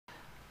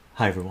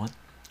Hi everyone,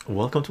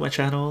 welcome to my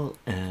channel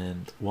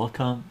and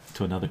welcome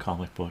to another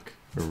comic book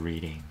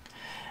reading.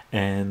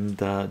 And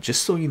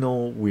just so you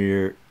know,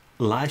 we're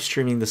live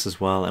streaming this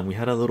as well, and we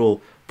had a little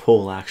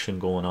poll action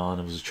going on.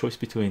 It was a choice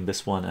between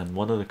this one and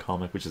one other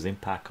comic, which is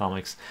Impact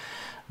Comics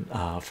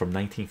from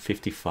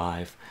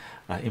 1955.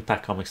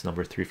 Impact Comics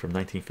number 3 from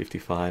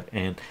 1955,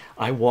 and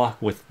I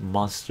Walk with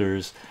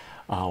Monsters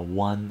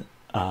won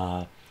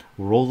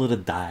roll of the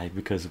die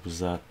because it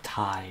was a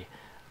tie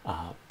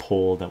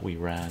poll that we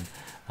ran.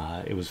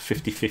 It was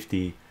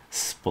 50-50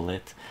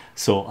 split.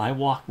 So I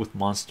Walk with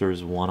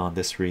Monsters won on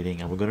this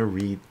reading, and we're going to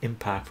read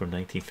Impact from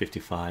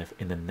 1955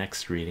 in the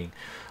next reading.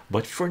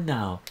 But for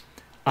now,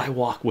 I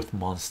Walk with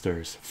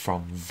Monsters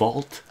from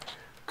Vault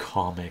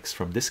Comics,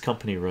 from this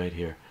company right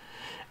here.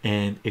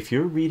 And if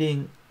you're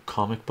reading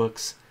comic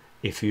books,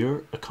 if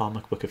you're a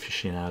comic book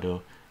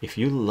aficionado, if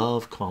you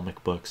love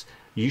comic books,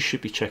 you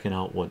should be checking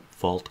out what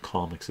Vault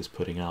Comics is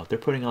putting out. They're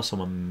putting out some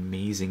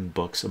amazing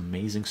books,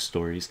 amazing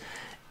stories,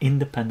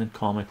 independent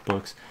comic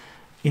books,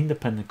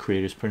 independent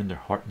creators putting their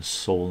heart and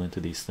soul into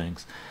these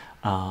things.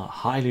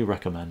 Highly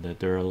recommended.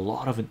 There are a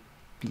lot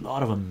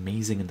of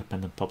amazing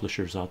independent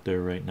publishers out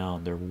there right now,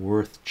 and they're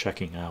worth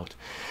checking out.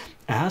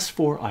 As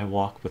for I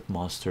Walk with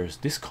Monsters,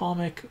 this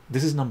comic,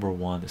 this is number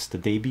 1. It's the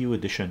debut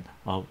edition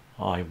of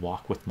I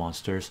Walk with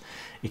Monsters.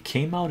 It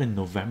came out in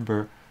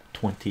November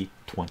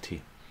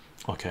 2020.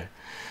 Okay,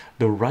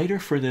 the writer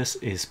for this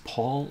is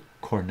Paul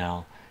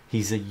Cornell.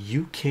 He's a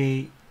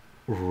UK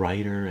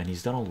writer, and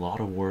he's done a lot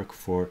of work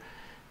for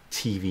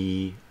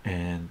TV,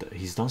 and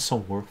he's done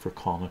some work for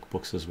comic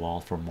books as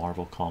well, for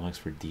Marvel Comics,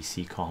 for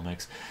DC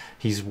Comics.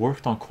 He's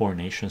worked on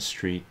Coronation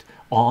Street,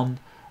 on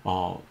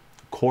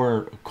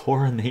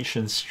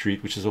Coronation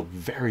Street, which is a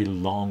very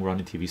long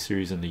running TV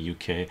series in the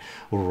UK,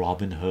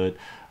 Robin Hood,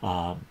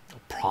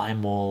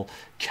 Primal,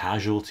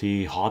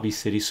 Casualty, Hobby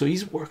City. So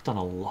he's worked on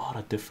a lot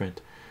of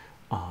different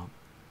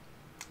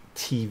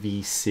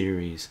TV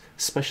series,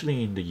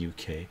 especially in the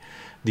UK.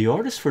 The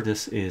artist for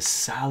this is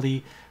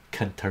Sally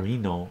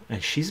Cantarino,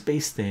 and she's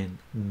based in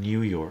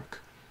New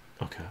York.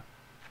 Okay,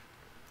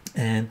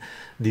 and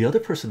the other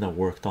person that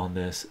worked on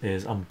this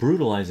is, I'm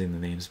brutalizing the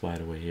names by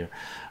the way here,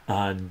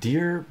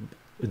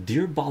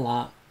 Dear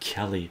Bala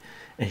Kelly,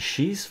 and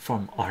she's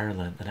from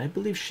Ireland, and I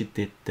believe she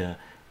did the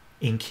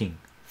inking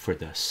for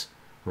this,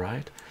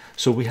 right?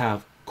 So we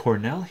have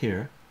Cornell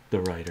here,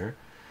 the writer.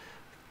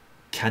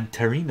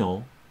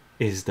 Cantarino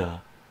is the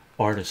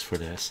artist for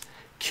this.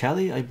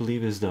 Kelly, I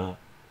believe, is the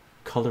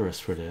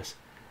colorist for this,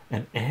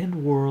 and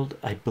Ann World,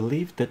 I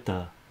believe, did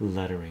the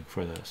lettering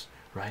for this,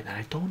 right? And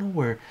I don't know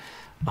where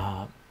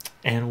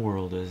Ann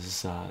World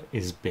is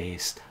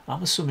based.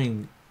 I'm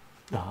assuming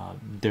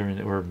they're in,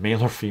 or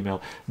male or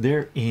female,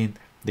 they're in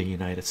the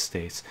United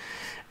States.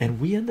 And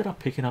we ended up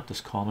picking up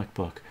this comic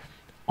book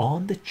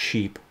on the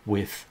cheap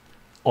with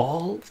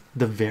all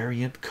the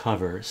variant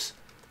covers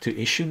to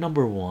issue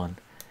number 1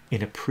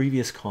 in a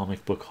previous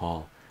comic book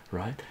haul,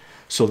 right?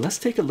 So let's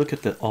take a look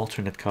at the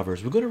alternate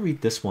covers. We're going to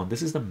read this one.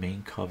 This is the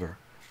main cover,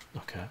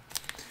 okay?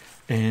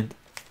 And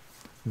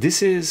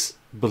this is,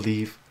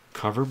 believe,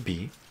 cover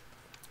B,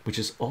 which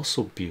is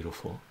also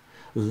beautiful.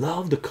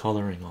 Love the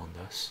coloring on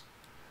this,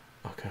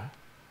 okay?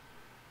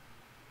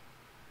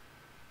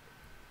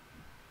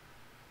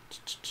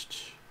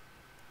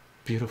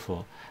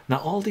 Beautiful. Now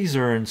all these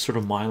are in sort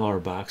of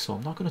mylar back, so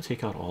I'm not going to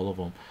take out all of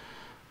them.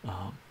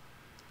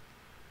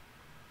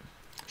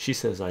 She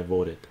says I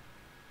voted.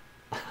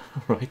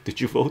 Right,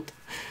 did you vote?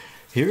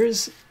 Here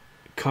is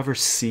cover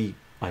C,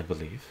 I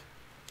believe.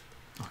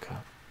 Okay,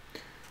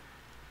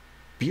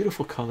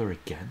 beautiful color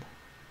again,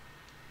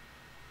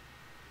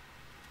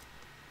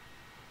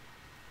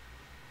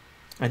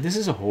 and this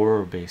is a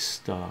horror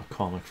based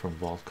comic from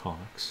Vault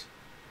Comics.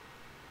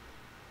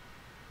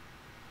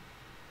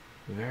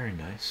 Very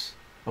nice.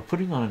 I'm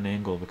putting on an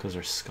angle because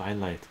our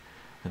skylight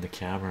and the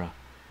camera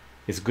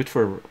is good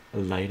for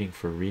lighting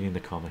for reading the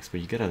comics, but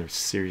you get a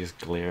serious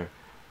glare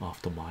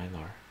off the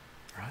mylar,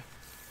 right?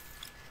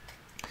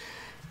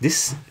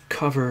 This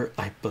cover,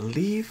 I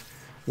believe,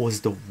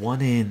 was the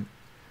 1 in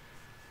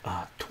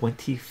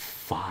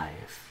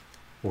 25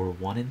 or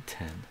 1 in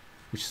 10,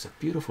 which is a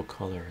beautiful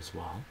color as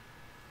well,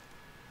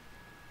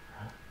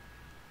 right?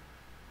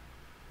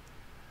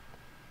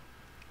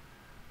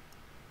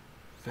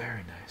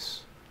 Very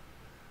nice,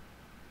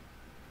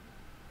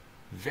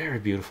 very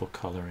beautiful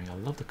coloring. I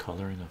love the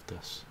coloring of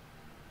this.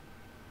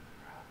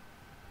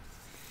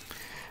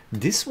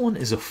 This one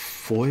is a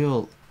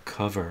foil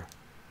cover,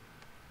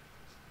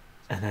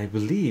 and I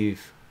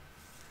believe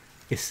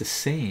it's the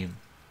same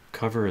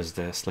cover as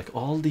this. Like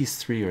all these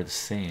 3 are the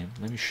same.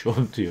 Let me show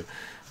them to you.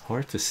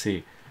 Hard to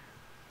see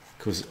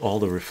because all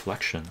the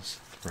reflections,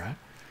 right?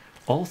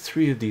 All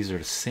 3 of these are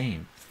the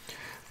same,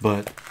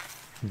 but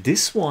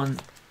this one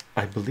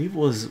I believe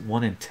was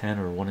 1 in 10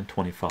 or 1 in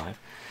 25.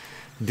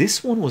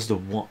 This one was the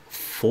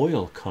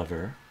foil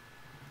cover,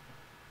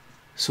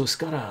 so it's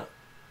got a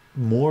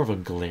more of a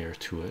glare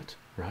to it,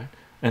 right?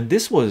 And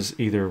this was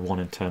either 1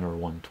 in 10 or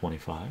 1 in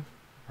 25,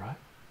 right?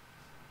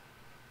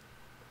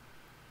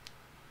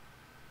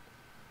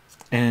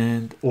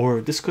 And or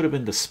this could have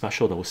been the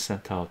special that was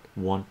sent out,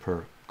 one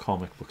per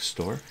comic book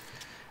store.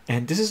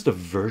 And this is the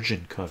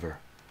virgin cover,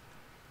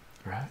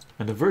 right?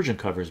 And the virgin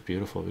cover is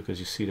beautiful because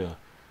you see the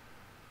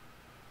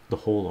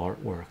whole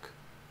artwork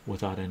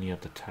without any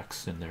of the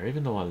text in there.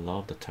 Even though I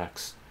love the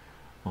text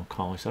on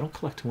comics, I don't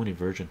collect too many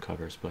virgin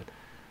covers, but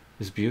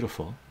it's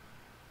beautiful.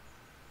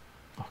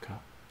 Okay.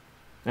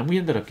 And we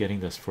ended up getting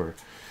this for,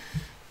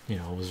 you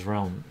know, it was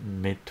around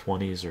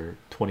mid-20s or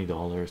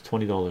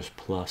 $20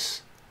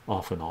 plus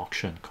off an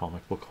auction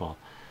comic book haul.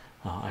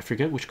 I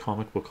forget which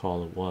comic book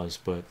haul it was,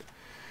 but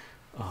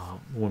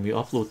when we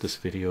upload this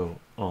video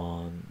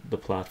on the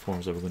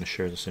platforms that we're going to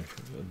share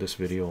this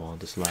video on,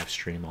 this live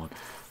stream on,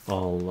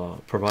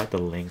 I'll provide the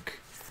link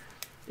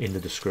in the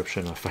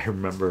description if I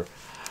remember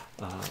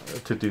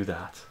to do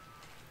that.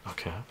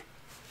 Okay,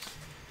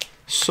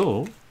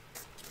 so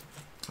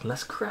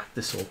let's crack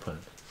this open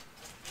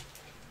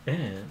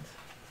and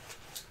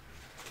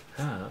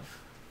have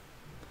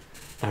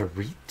a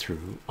read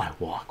through I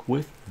Walk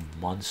with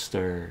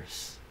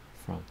Monsters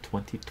from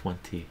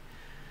 2020.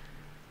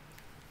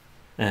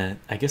 And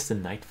I guess the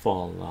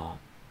Nightfall,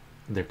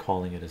 they're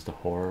calling it as the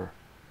horror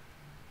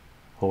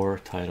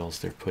titles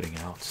they're putting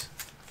out,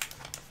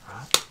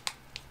 right?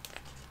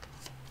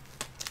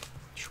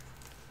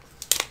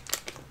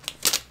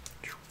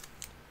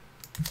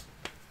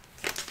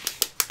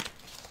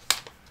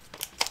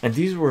 And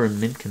these were in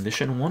mint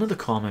condition. One of the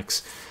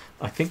comics,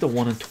 I think the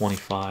 1 in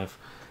 25,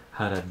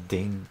 had a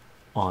ding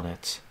on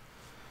it,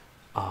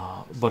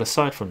 but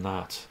aside from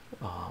that,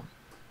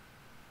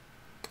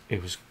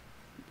 it was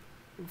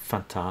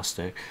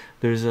fantastic.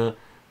 There's a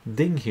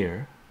ding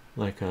here,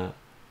 like a,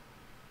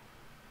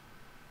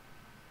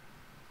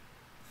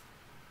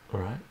 all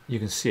right, you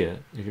can see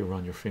it if you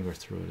run your finger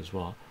through it as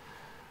well,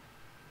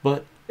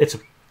 but it's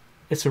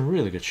a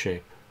really good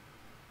shape,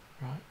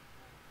 right?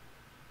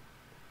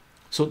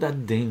 So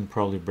that ding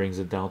probably brings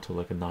it down to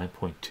like a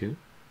 9.2.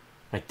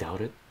 I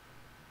doubt it.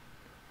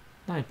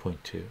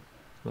 9.2,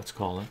 let's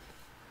call it.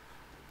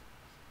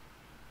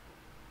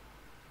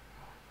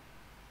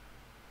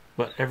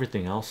 But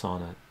everything else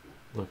on it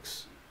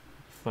looks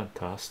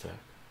fantastic.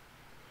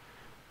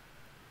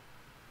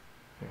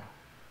 Yeah,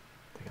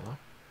 take a look.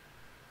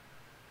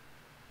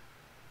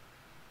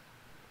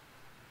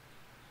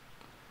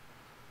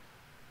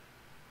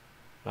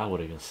 I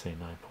would even say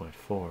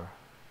 9.4,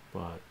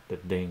 but the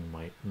ding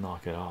might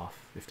knock it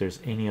off. If there's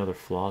any other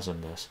flaws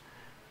in this,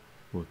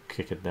 we'll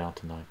kick it down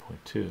to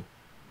 9.2.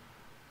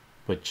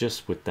 But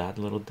just with that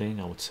little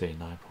ding, I would say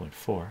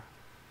 9.4.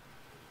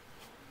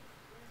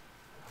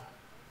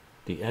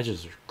 The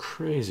edges are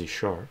crazy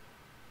sharp,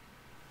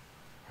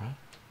 right?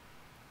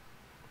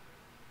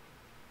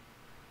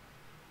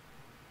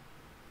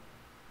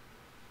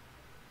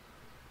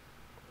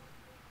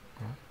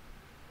 Right.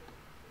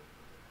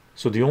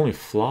 So the only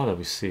flaw that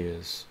we see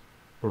is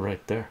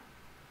right there,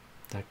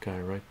 that guy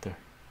right there,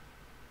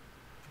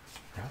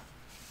 right?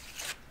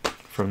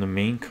 From the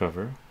main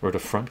cover or the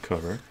front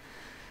cover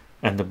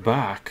and the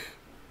back,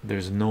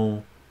 there's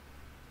no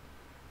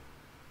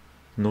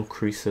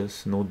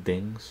creases, no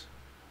dings,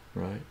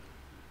 right?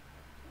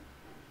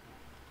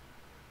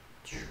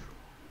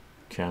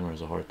 Camera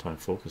has a hard time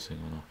focusing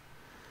on a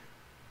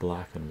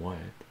black and white,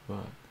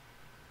 but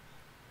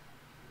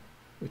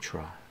we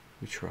try.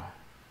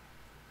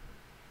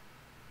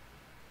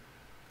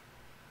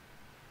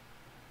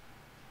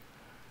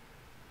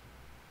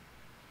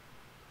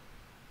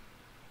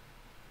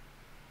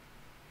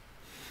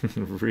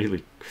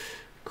 Really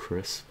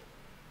crisp,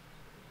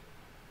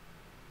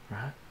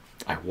 right?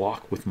 I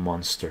Walk with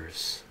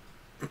Monsters.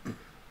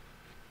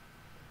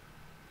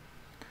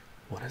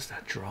 What is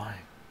that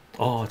drawing?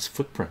 Oh, it's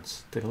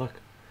footprints. Take a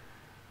look,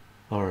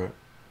 or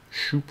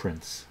shoe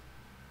prints.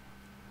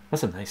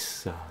 That's a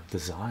nice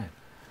design.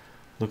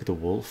 Look at the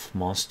wolf,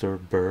 monster,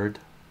 bird.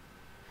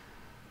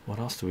 What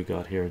else do we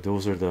got here?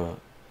 Those are the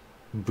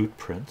boot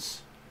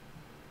prints,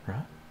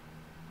 right?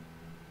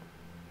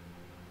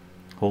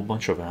 Whole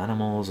bunch of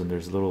animals, and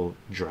there's little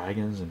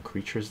dragons and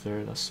creatures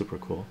there. That's super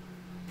cool.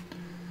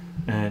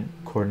 And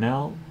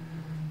Cornell,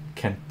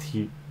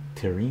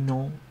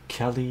 Canterino,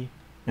 Kelly,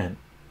 and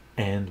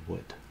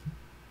Andwood,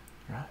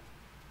 right?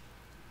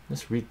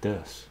 Let's read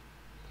this.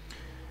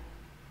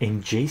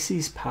 In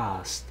JC's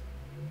past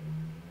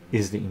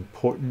is the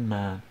important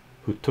man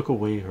who took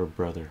away her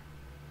brother.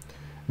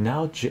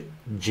 Now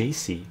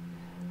JC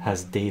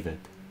has David,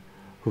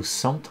 who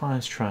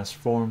sometimes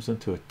transforms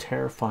into a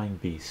terrifying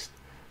beast.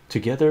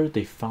 Together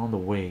they found a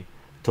way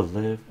to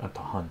live at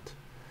the hunt,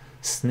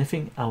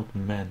 sniffing out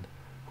men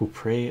who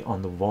prey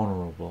on the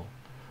vulnerable.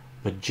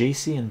 But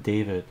JC and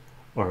David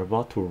are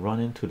about to run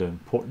into the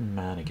important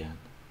man again.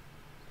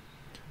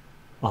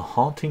 A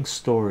haunting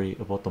story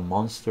about the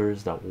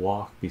monsters that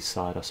walk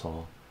beside us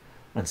all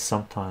and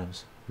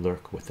sometimes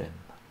lurk within.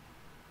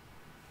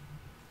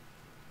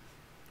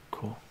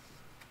 Cool.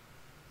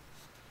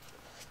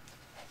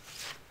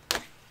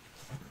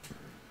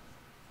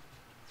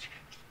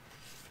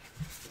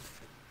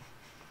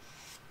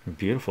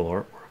 Beautiful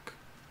artwork.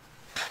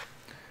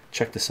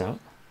 Check this out.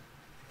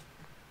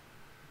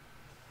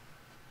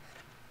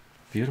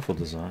 Beautiful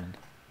design.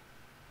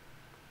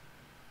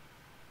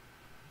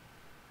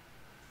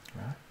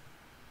 Right.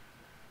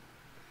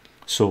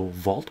 So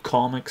Vault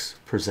Comics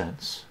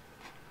presents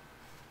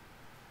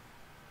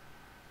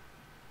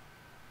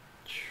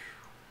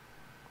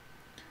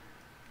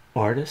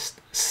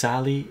artist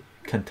Sally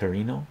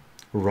Cantarino,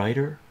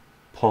 writer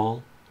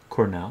Paul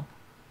Cornell,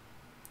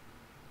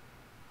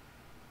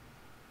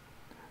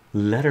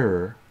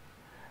 letterer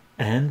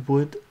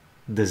Anwood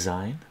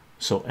Design.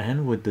 So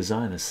Anwood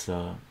Design is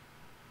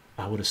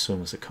I would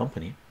assume is a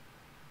company,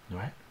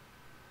 right?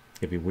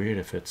 It'd be weird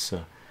if it's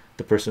the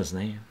person's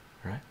name,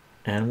 right?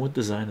 Anwood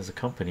Design is a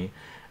company,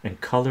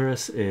 and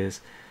colorist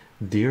is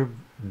Dear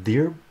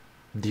Dear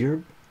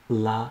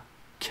La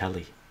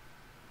Kelly.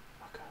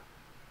 Okay,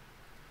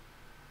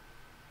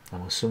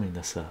 I'm assuming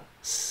that's a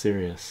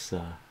serious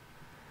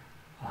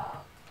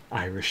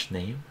Irish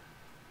name.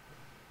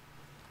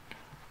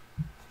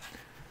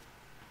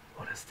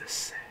 What does this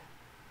say?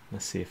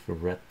 Let's see if the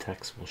red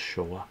text will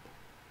show up.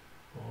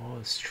 Oh,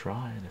 it's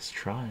trying, it's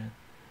trying.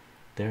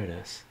 There it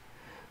is.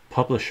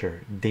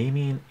 Publisher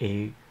Damien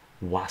A.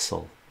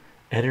 Wassel,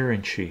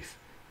 editor-in-chief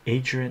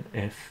Adrian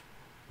F.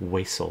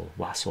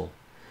 Wassel,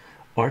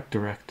 art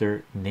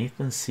director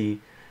Nathan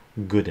C.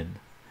 Gooden,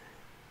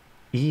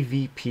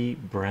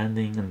 EVP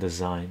branding and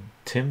design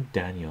Tim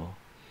Daniel,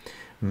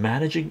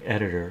 managing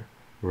editor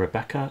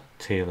Rebecca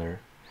Taylor,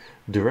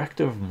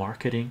 director of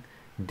marketing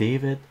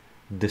David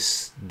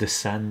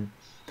Desaneke,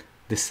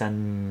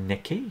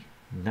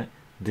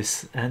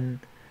 Desanayak.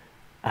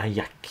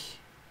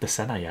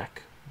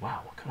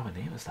 Wow, what kind of a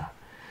name is that?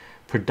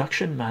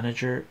 Production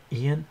manager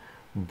Ian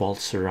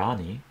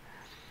Balserani,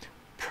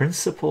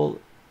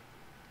 principal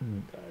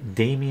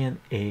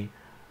Damien A.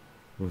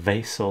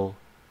 Vassal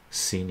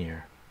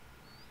Senior.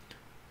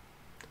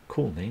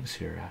 Cool names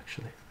here,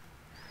 actually.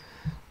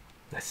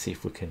 Let's see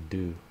if we can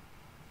do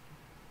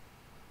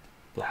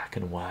black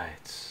and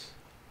white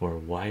or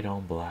white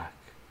on black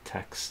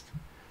text.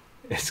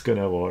 It's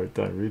gonna have a hard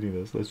time reading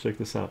this. Let's check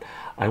this out.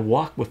 I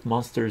Walk with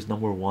Monsters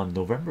 #1,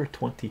 November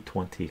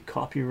 2020.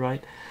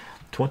 Copyright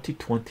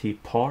 2020,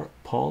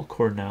 Paul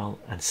Cornell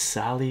and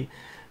Sally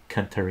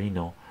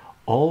Cantarino.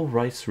 All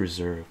rights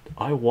reserved.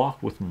 I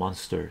Walk with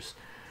Monsters.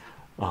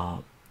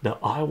 The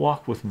I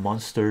Walk with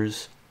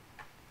Monsters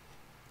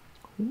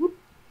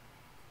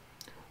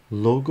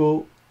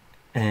logo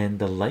and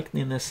the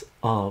likeness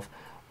of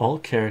all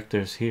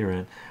characters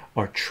herein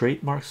are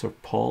trademarks of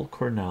Paul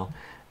Cornell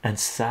and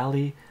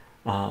Sally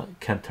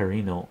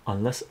Cantarino,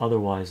 unless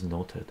otherwise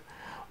noted.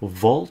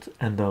 Vault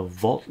and the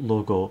Vault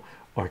logo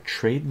are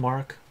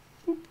trademarks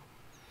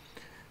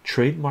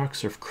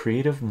of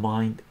Creative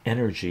Mind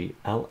Energy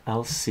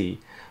LLC.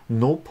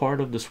 No part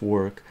of this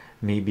work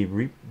may be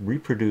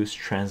reproduced,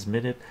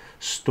 transmitted,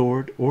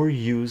 stored, or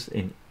used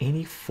in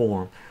any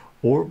form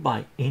or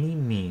by any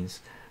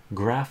means,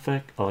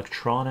 graphic,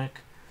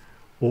 electronic,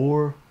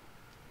 or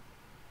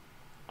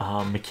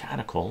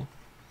mechanical.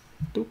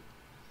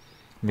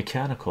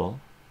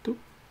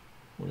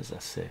 What does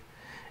that say?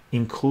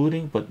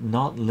 Including but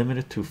not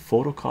limited to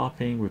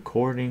photocopying,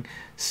 recording,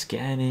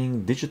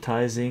 scanning,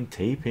 digitizing,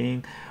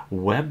 taping,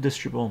 web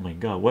distribution. Oh my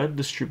god, web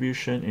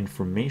distribution,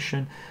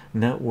 information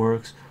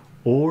networks,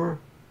 or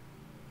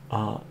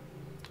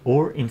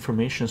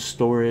information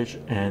storage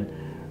and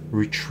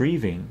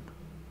retrieving,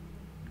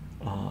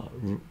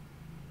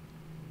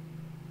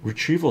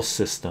 retrieval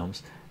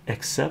systems,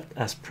 except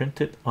as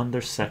printed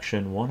under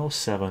section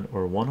 107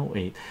 or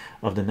 108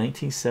 of the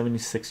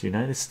 1976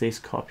 United States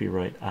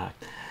Copyright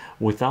Act,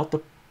 without the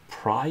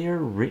prior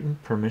written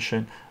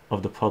permission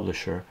of the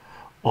publisher.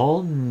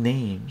 All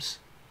names,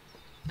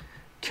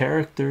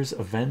 characters,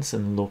 events,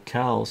 and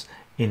locales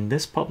in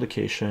this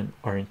publication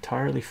are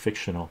entirely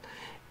fictional.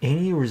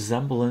 Any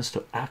resemblance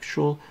to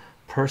actual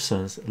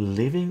persons,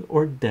 living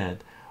or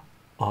dead,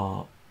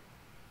 or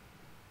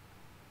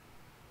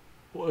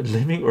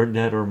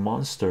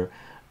monster,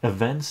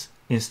 events,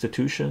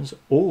 institutions,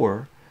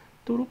 or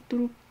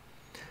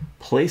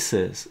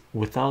places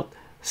without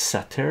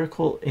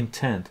satirical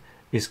intent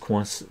is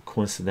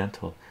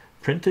coincidental.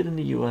 Printed in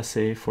the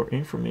USA. For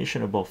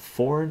information about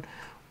foreign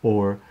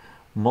or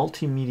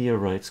multimedia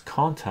rights,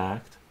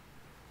 contact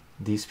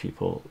these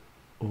people.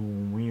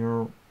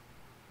 We're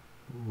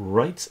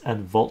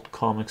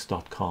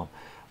rights@vaultcomics.com.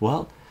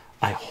 Well,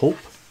 I hope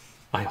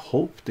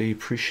they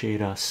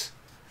appreciate us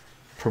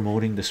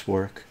promoting this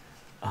work,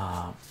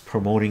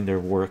 promoting their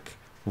work.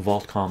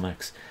 Vault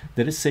Comics.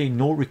 Did it say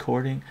no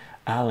recording?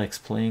 Alex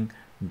playing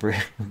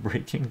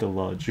breaking the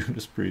law,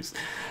 Judas Priest.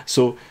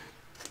 So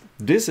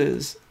this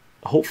is,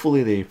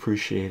 hopefully they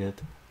appreciate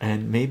it,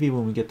 and maybe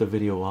when we get the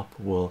video up,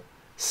 we'll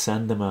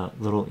send them a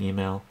little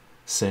email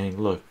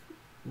saying, look,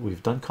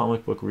 we've done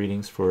comic book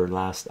readings for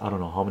last I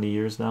don't know how many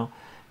years now,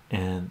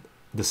 and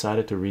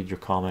decided to read your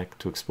comic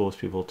to expose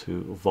people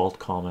to Vault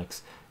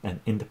Comics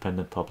and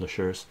independent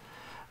publishers.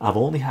 I've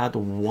only had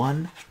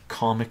one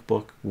comic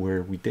book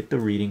where we did the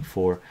reading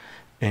for,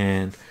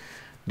 and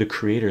the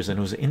creators, and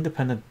it was an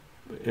independent,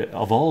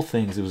 of all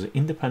things, it was an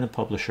independent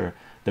publisher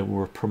that we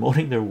were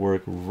promoting their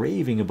work,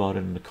 raving about it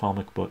in the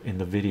comic book, in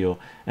the video,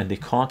 and they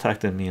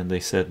contacted me and they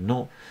said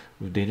no,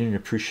 they didn't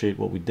appreciate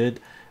what we did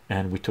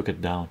and we took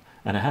it down.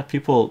 And I had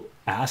people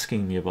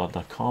asking me about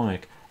that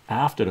comic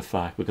after the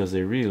fact because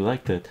they really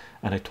liked it,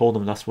 and I told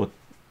them that's what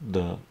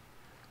the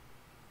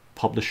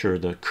publisher,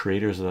 the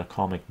creators of that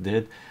comic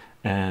did,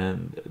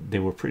 and they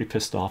were pretty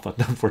pissed off at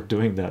them for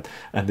doing that,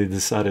 and they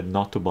decided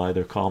not to buy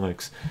their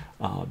comics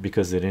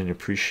because they didn't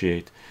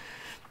appreciate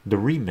the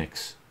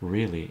remix.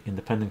 Really,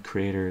 independent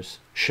creators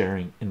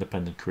sharing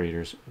independent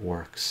creators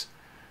works.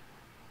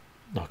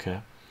 Okay,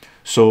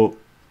 so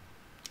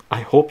I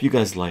hope you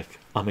guys like.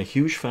 I'm a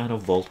huge fan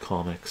of Vault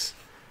Comics,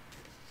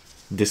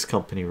 this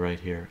company right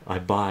here. I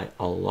buy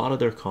a lot of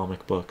their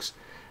comic books,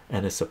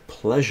 and it's a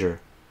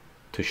pleasure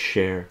to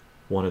share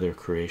one of their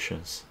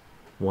creations,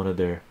 one of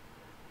their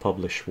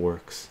published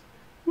works.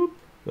 Whoop.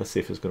 Let's see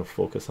if it's going to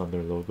focus on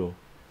their logo.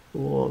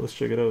 Oh, let's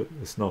check it out.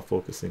 It's not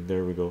focusing.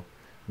 There we go.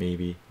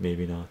 Maybe,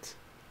 maybe not.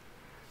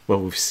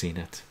 Well, we've seen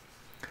it.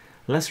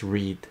 Let's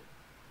read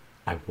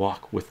I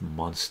Walk with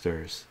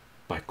Monsters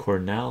by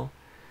Cornell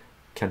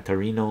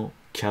Cantarino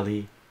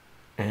Kelly,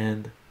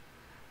 and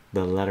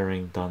the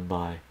lettering done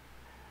by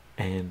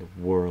And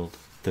World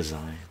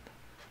Design.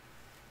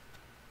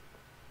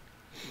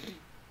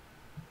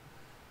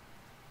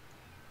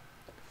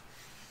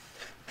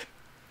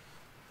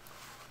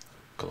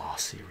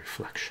 Glossy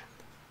reflection.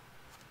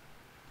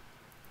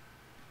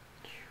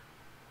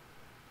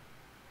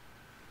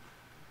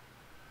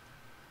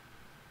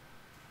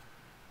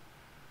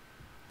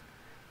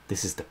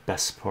 This is the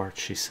best part,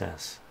 she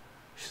says.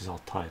 She's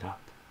all tied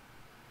up.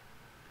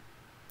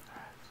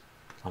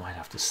 I might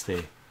have to stay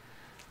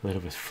a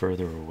little bit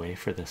further away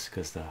for this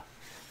because the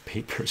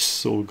paper is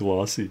so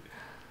glossy.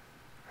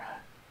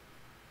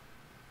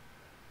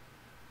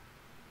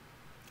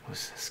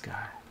 Who's this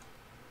guy?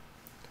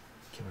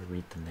 Can we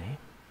read the name?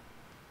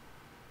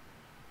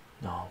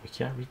 No, we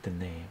can't read the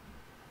name.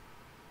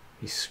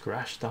 He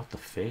scratched out the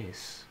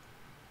face.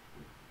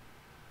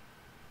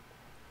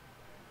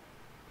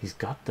 He's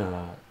got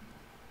the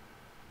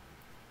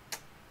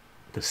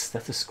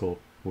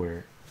stethoscope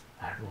where,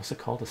 I don't know, what's it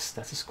called, a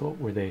stethoscope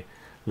where they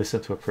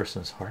listen to a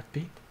person's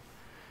heartbeat.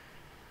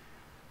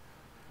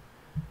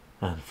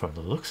 And from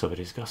the looks of it,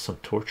 he's got some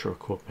torture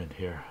equipment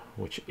here,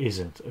 which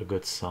isn't a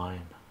good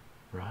sign,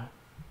 right?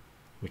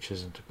 Which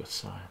isn't a good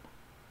sign.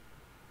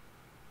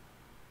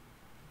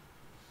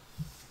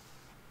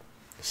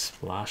 The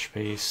splash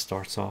page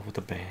starts off with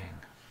a bang.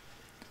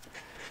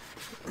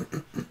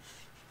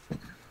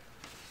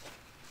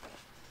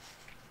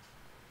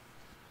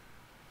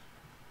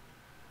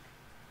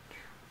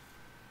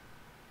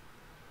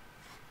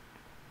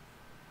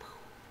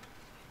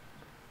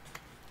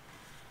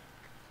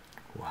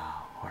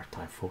 Wow, hard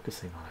time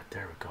focusing on it.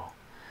 There we go.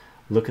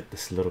 Look at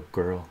this little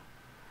girl.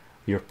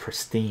 You're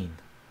pristine.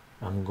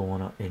 I'm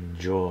gonna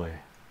enjoy.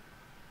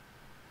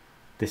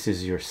 This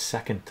is your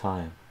second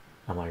time,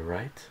 am I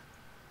right?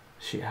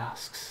 She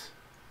asks.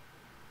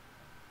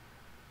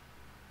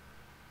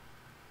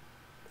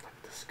 Look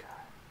at this guy.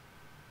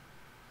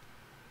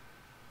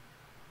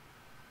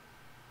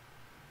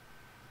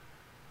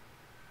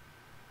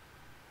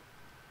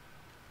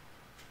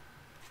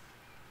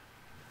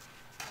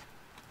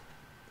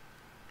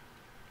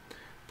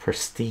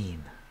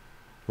 Pristine,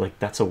 like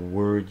that's a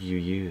word you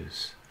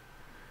use.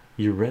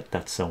 You read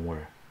that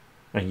somewhere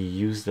and you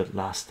used it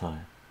last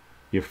time,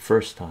 your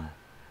first time,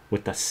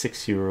 with that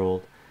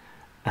 6-year-old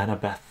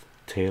Annabeth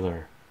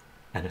Taylor,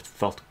 and it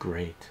felt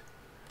great.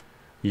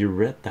 You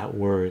read that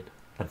word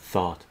and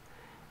thought,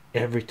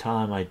 every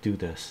time I do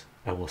this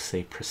I will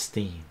say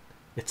pristine.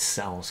 It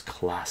sounds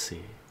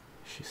classy,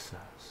 she says.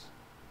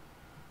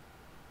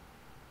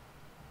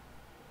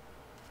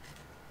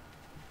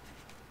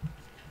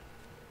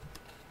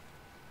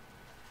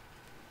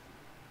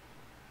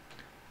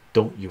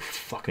 Don't you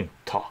fucking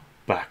talk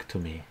back to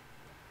me.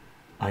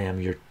 I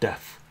am your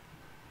death.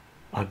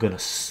 I'm gonna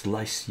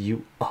slice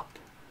you up.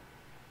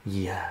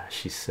 Yeah,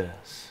 she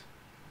says.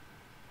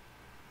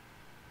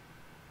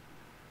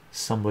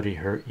 Somebody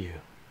hurt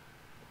you.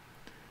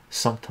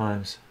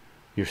 Sometimes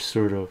you're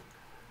sort of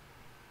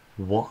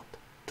want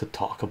to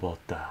talk about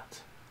that.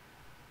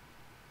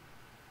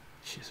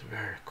 She's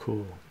very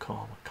cool and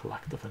calm and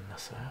collective in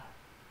this, eh?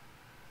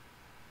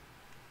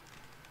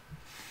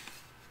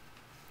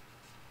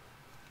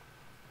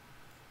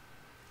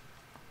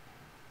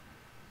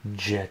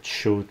 Jet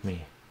showed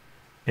me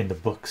in the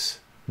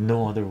books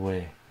no other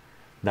way.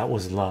 That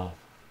was love.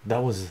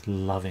 That was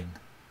loving.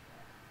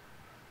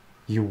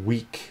 You're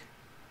weak.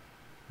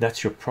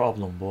 That's your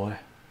problem, boy.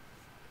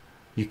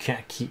 You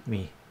can't keep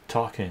me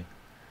talking.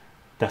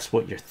 That's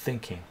what you're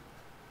thinking.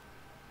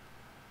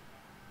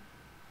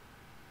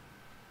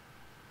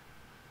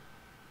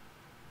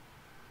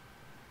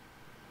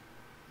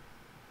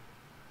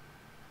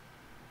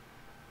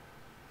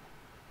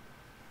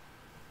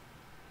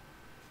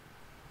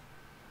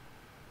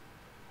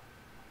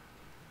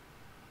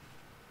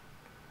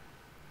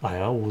 I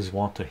always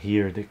want to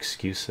hear the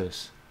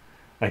excuses.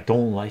 I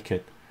don't like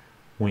it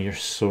when your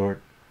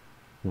sword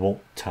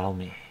won't tell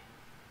me.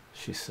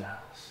 she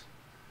says.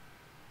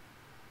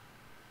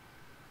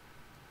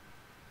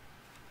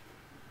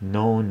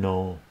 No,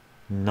 no,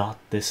 not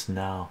this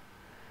now.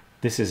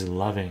 This is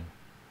loving.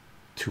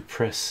 Too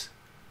pris,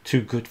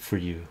 too good for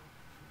you.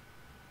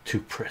 Too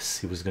pris,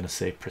 he was gonna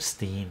say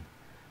pristine.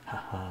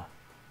 Haha.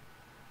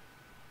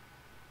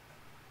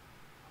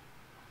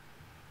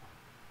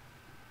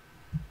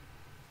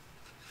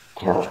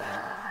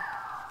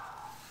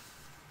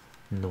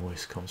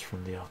 Noise comes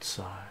from the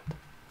outside.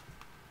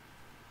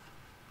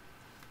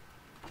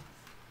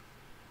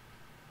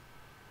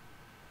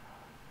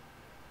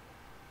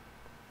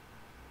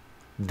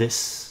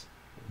 This,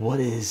 what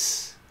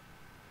is?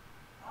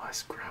 Oh,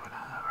 he's grabbing a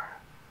hammer.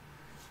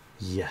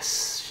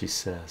 Yes, she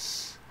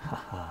says.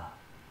 Haha.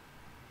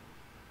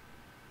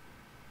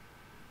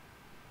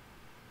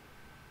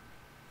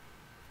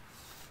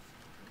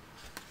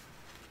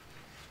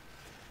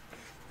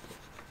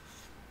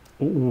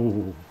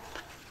 Ooh.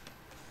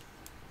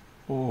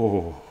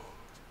 Oh.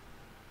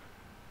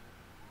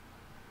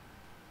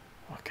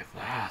 Look at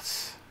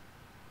that.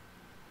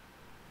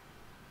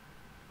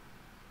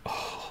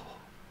 Oh.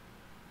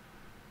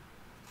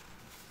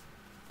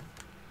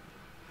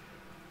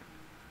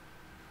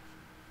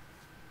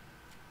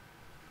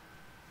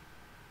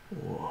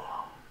 Whoa.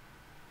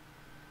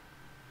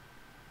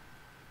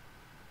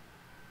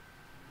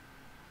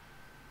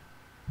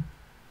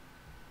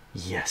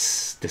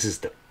 Yes, this is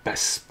the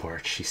best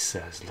part, she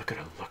says. Look at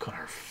her look on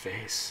her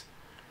face.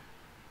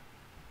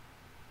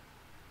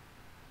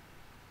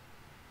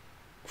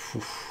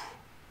 Whew.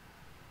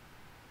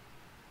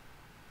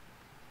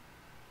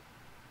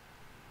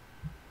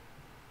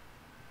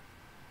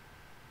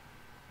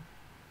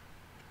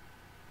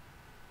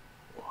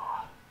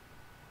 Wow.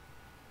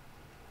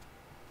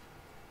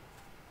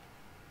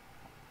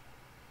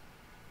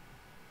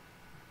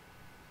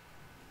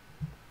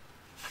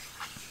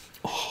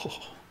 Oh.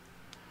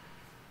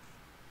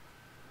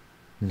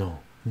 No,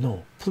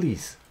 no,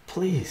 please,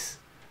 please.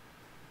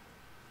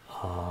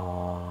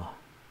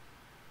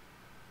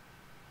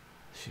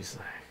 She's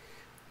like,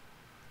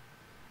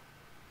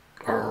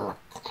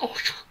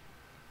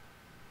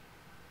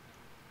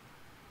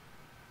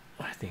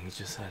 I think he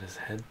just had his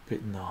head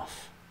bitten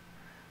off.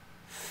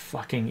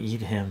 Fucking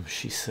eat him,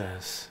 she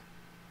says.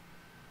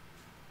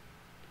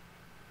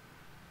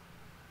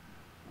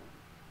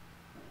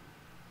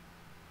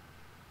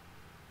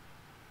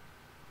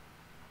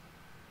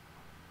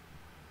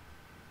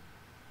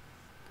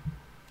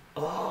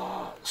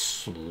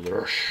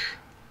 Slursh.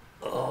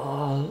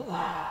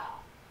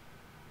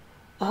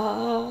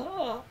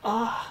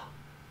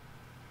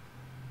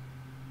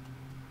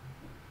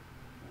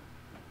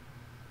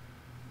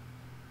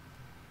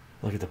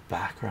 Look at the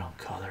background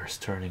colors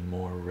turning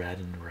more red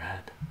and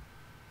red.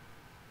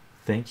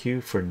 Thank you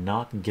for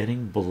not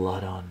getting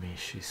blood on me,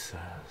 she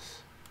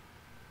says.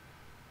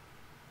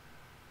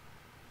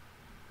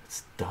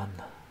 It's done.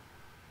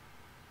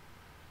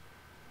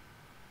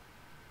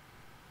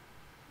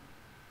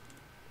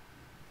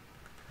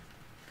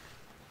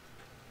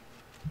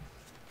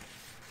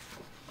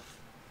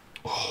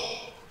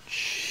 Oh,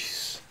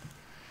 jeez.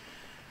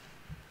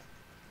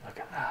 Look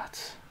at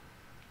that.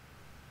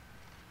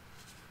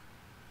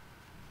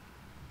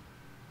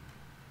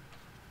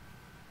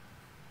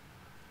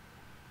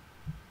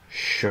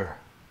 Sure.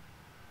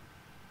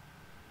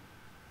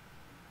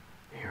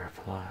 He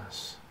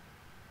replies.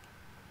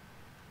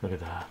 Look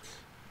at that.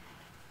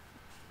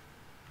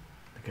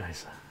 The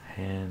guy's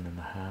hand and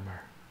the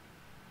hammer.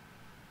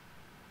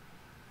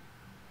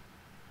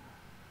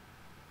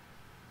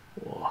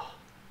 Whoa.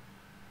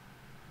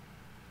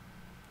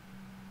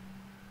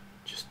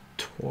 Just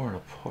torn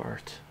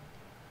apart.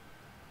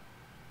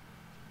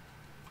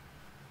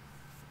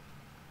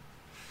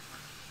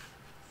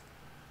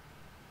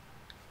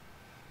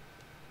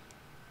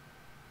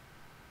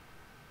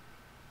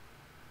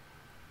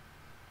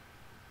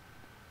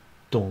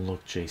 Don't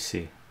look,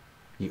 JC.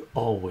 You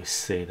always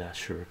say that,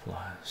 she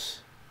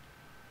replies.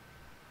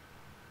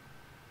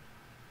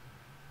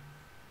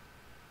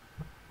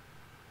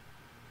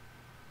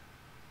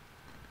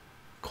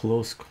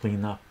 Clothes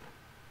clean up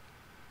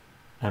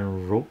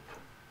and rope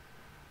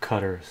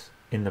cutters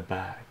in the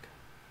bag.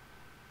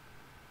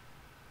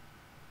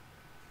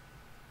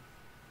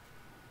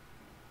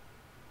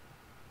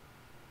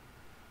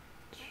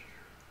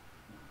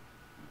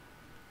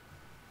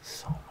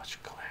 So much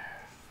glare.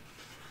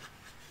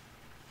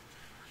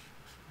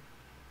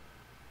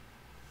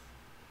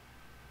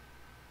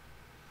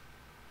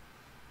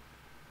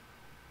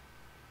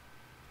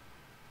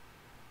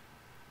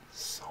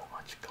 So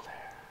much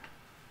glare.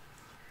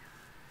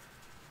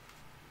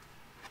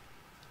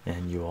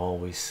 And you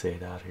always say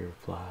that, he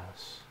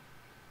replies.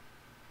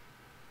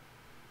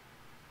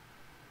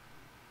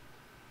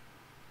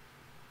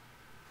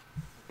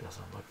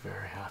 Doesn't look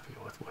very happy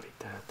with what he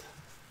did.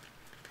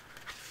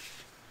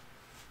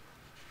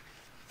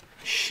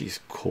 She's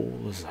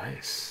cold as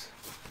ice.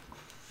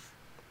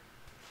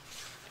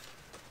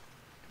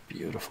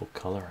 Beautiful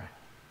coloring.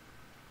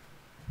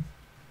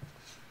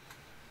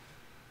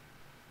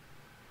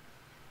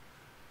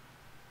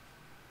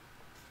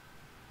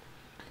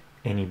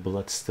 Any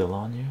blood still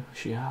on you?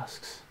 She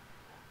asks.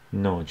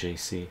 No,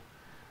 JC,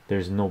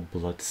 there's no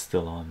blood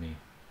still on me.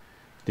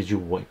 Did you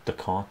wipe the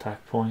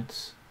contact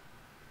points?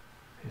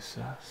 He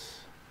says.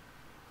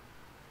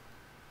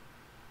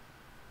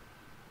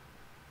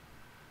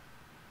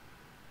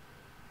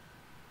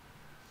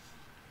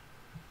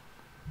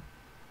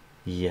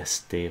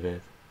 Yes,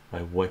 David,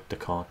 I wiped the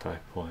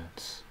contact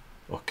points.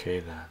 Okay,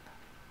 then.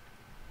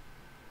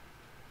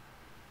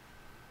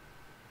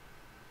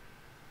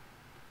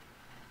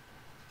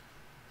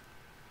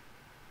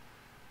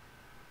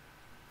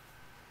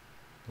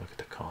 Look at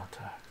the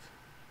contact,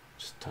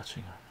 just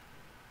touching it.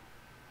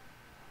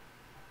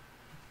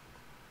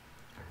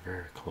 They're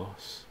very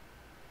close.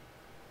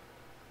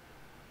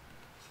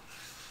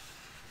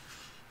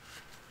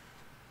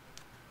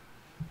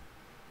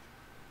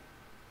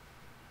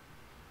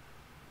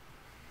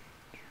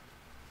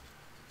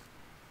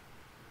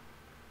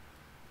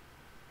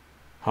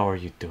 How are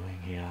you doing?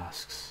 He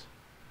asks.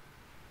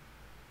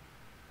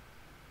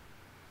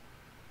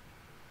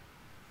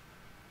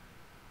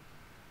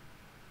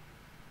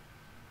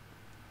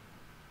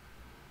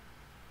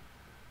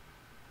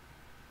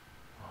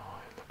 Oh,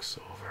 he looks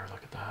over.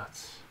 Look at that.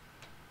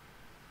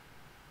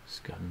 He's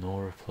got no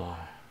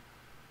reply.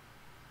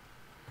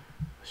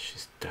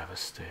 She's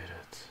devastated.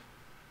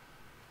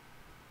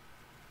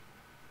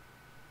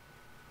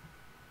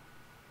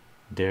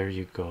 There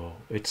you go.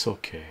 It's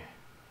okay.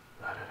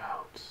 Let it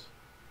out.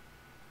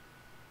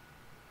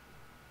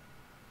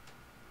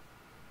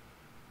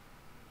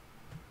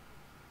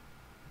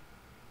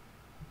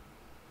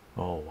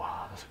 Oh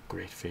wow, that's a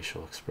great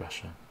facial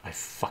expression. I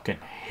fucking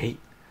hate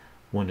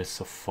when it's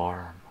a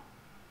farm.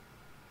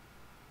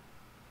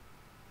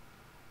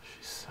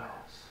 She says.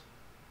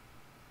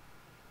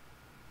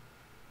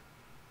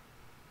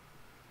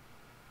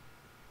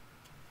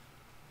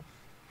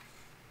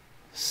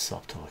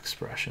 Subtle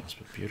expressions,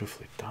 but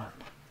beautifully done.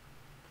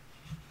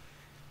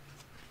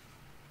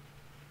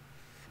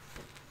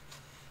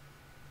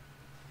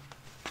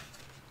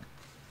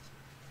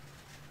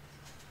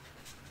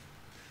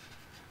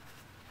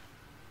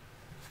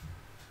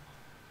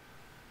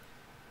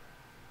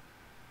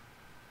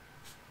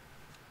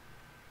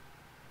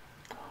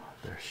 Oh,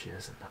 there she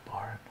is in the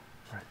barn,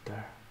 right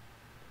there.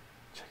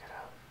 Check it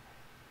out.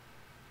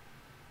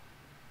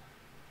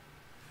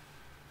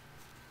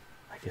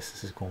 I guess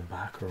this is going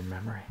back her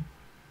memory.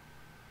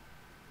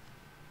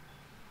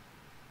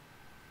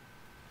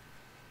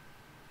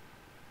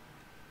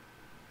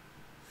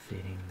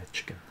 Feeding the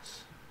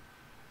chickens.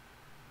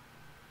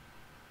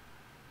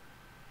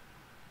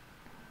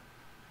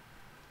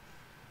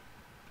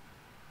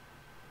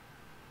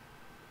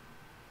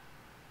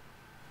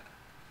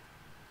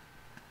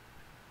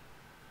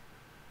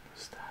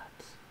 What's that?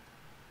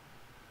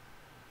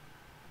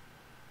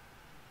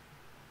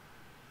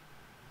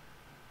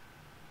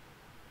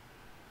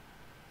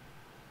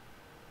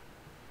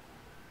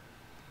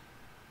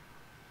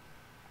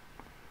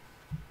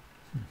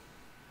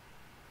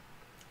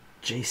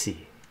 JC,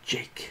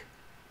 Jake,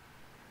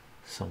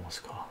 someone's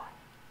calling.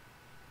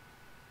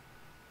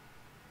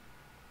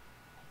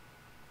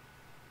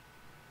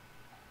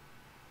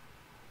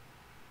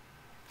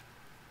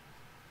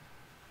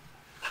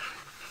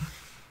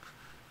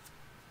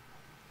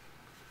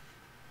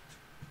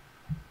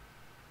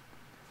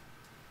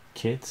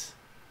 Kids,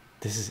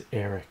 this is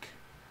Eric.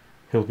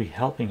 He'll be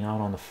helping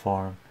out on the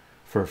farm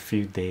for a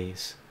few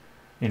days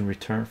in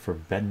return for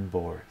bed and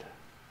board,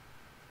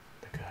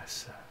 the guy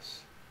says.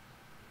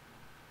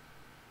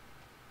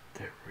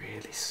 They're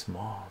really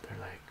small. They're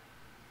like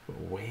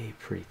way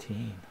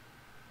preteen,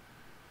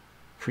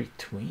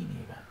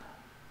 pre-tween even.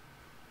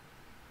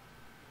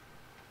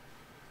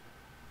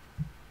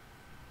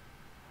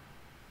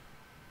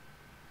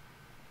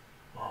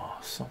 Oh,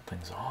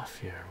 something's off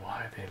here.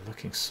 Why are they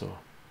looking so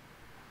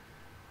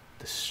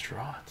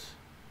distraught?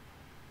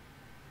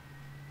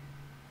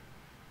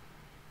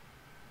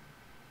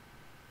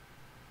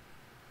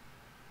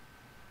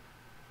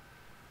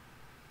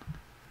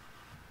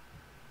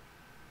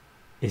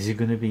 Is he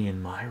gonna be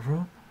in my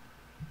room?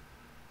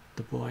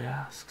 The boy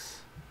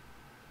asks.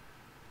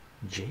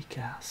 Jake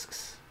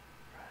asks.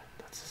 Right,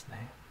 that's his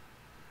name.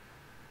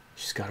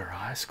 She's got her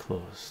eyes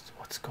closed.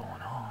 What's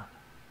going on?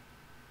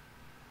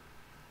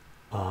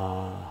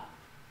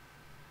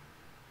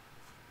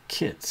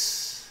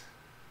 Kids.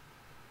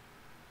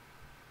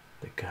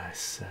 The guy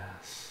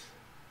says.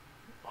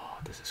 Oh,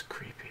 this is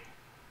creepy.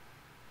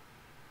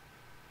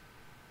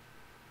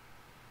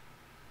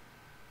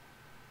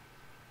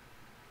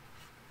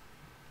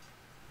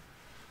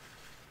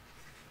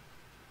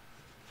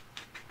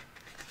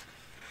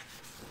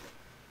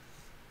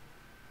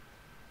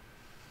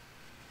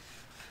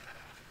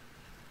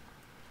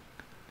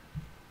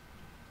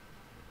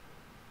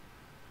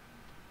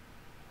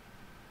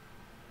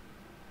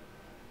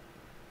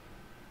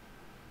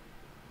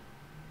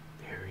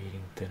 They're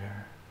eating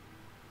dinner.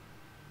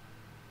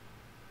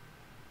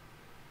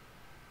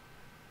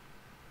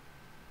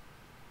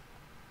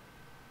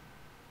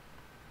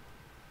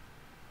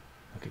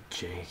 Look at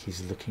Jake,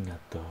 he's looking at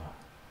the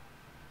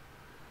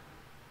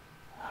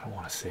I don't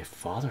want to say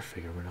father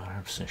figure. We're not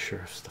 100% sure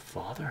if it's the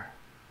father.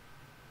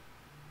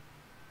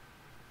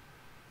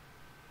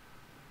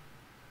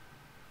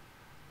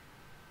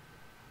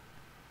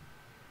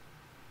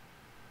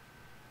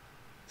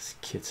 This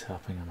kid's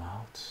helping him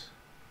out,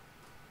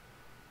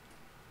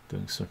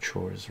 doing some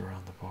chores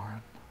around the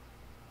barn.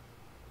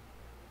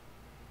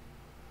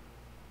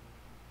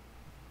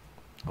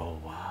 Oh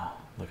wow,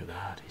 look at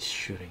that, he's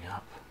shooting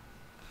up.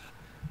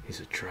 He's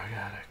a drug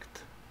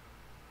addict.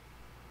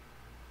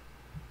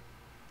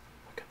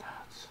 Look at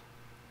that.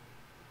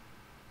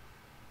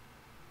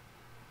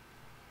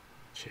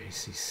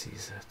 JC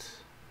sees it.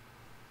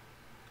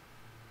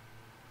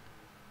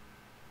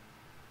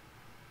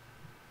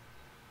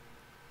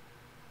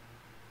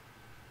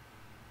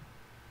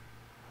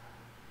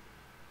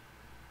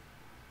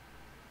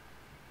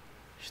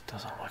 She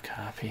doesn't look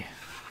happy.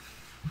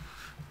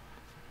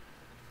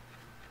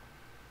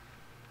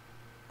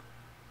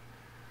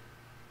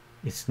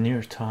 It's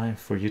near time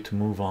for you to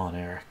move on,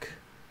 Eric,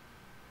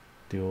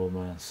 the old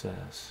man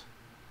says.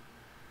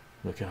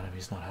 Look at him,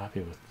 he's not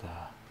happy with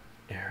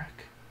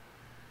Eric.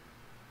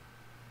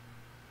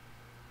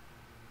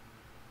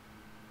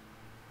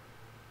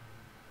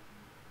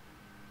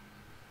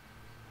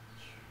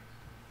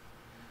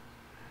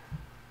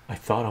 I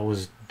thought I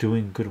was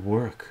doing good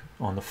work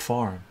on the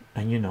farm,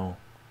 and you know,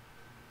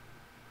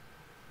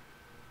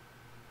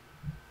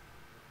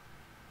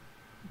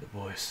 the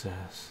boy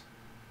says,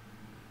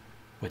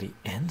 but he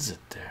ends it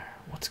there.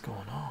 What's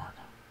going on?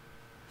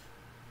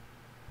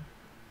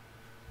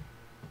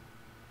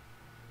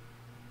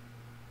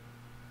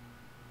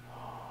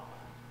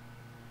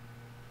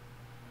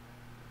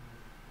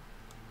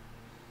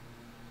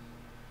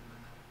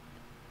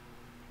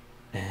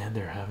 And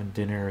they're having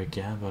dinner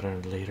again, but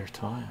at a later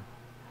time.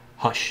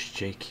 Hush,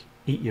 Jake,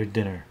 eat your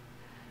dinner.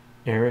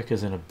 Eric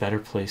is in a better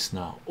place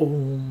now. Oh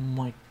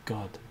my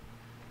god.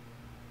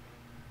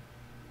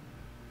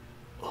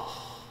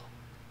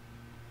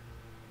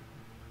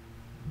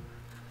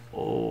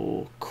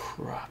 Oh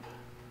crap.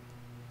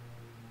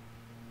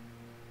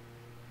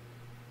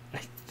 I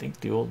think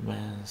the old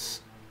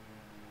man's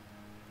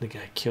the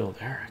guy killed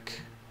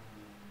Eric.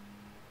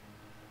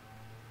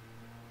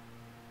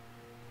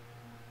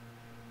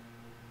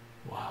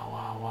 Wow,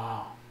 wow,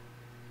 wow.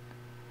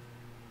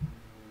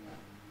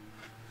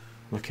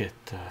 Look at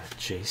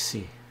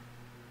JC,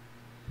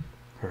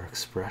 her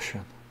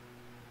expression,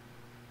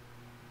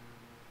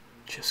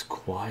 just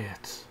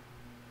quiet.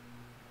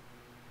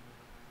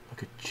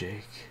 Look at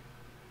Jake.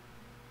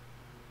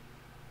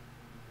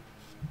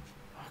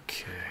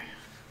 Okay,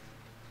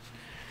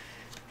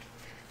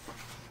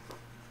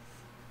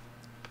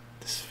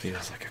 this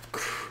feels like a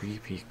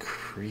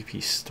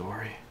creepy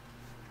story.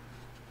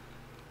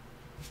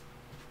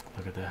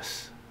 Look at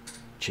this,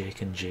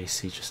 Jake and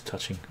JC just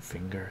touching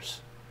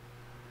fingers.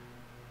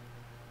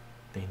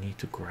 They need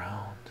to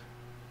ground.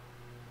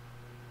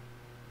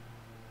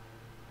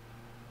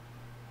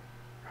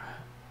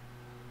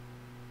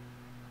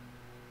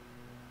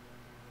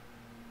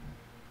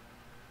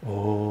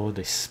 Oh,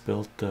 they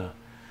spilt the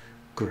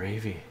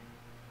gravy.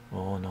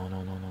 Oh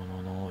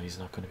no, he's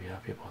not going to be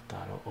happy about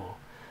that.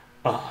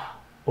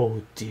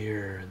 Oh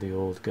dear, the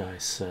old guy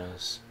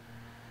says.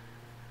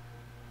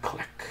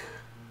 Click,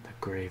 the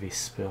gravy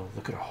spilled.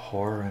 Look at her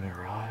horror in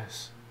her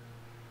eyes.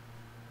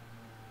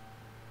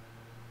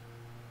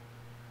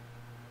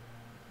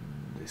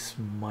 This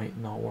might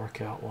not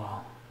work out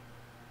well.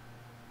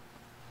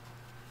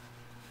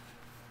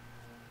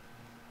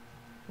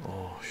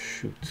 Oh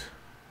shoot.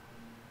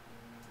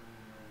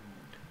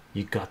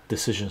 You got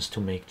decisions to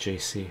make,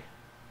 JC,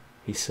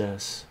 he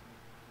says.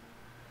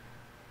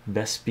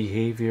 Best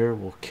behavior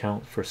will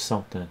count for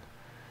something,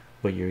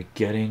 but you're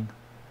getting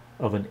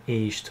of an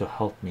age to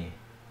help me,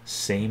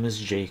 same as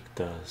Jake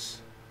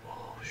does.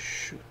 Oh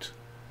shoot.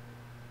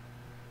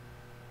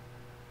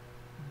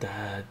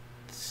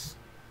 That's,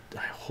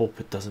 I hope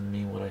it doesn't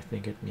mean what I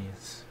think it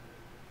means.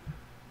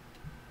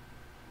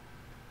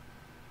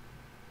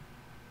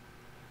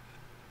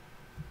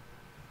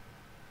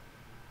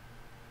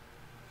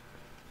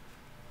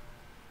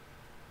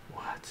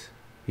 What?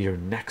 You're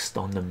next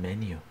on the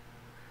menu.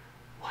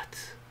 What?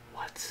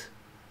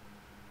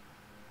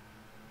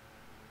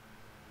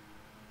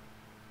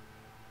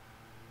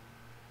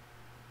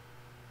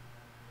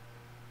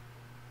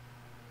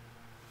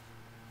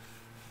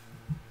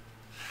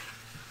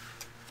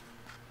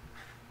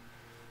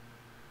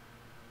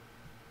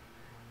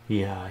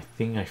 Yeah, I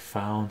think I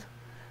found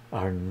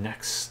our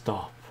next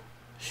stop,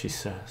 she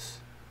says.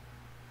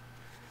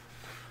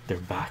 They're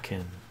back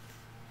in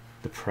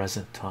the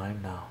present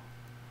time now.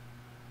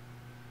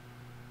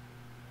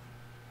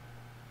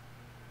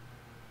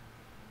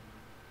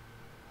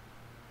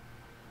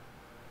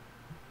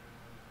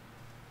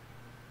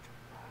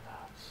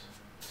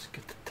 Let's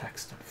get the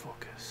text in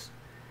focus.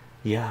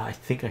 Yeah, I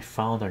think I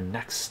found our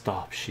next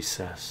stop, she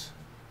says.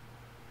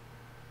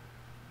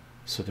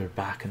 So they're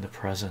back in the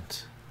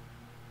present.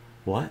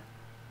 What?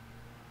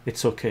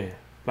 It's okay.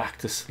 Back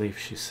to sleep,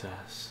 she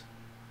says.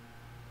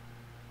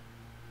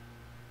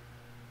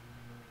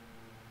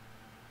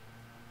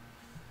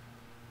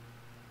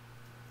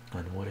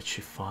 And what did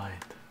she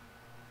find?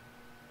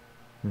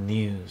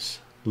 News: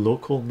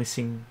 local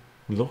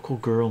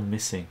girl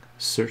missing,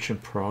 search in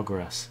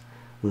progress.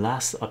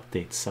 Last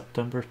update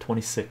September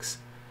 26,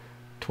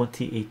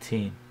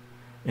 2018.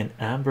 An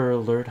Amber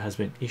Alert has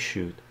been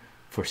issued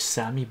for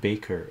Sammy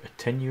Baker, a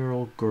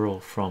 10-year-old girl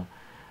from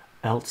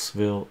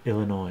Eltsville,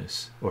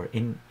 Illinois, or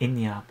in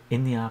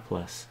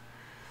Indianapolis.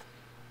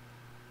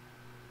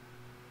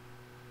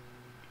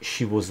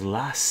 She was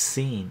last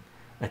seen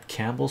at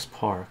Campbell's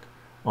Park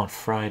on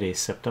Friday,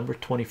 September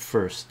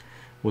 21st,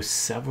 with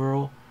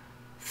several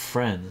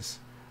friends,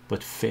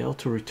 but failed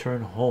to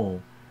return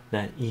home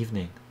that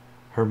evening.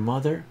 Her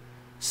mother,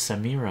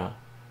 Samira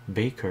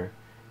Baker,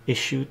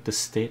 issued the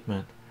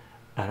statement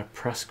at a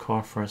press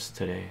conference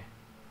today.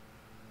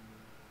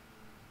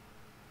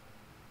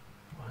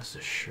 What does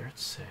the shirt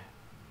say?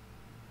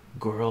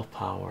 Girl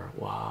power.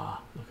 Wow,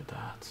 look at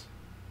that.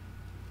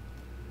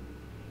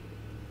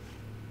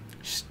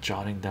 She's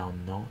jotting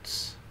down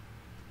notes.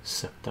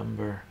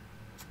 September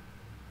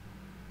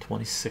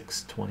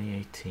 26,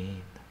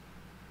 2018.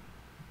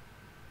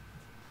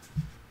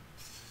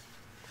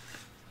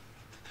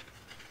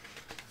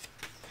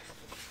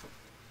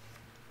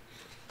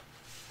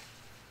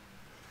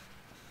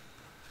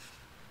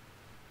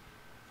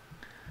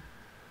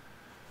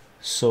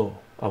 So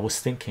I was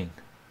thinking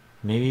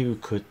maybe we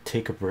could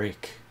take a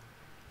break,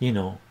 you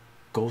know,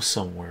 go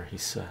somewhere, he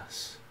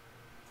says.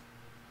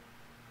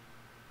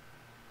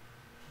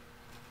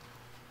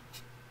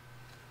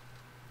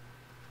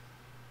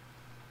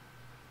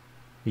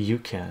 You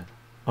can.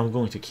 I'm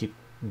going to keep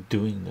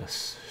doing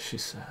this, she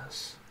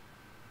says.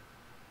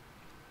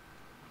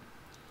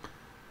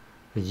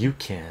 You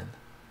can,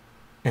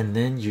 and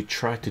then you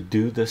try to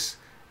do this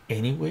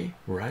anyway,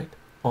 right?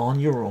 On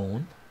your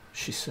own,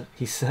 he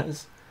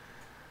says.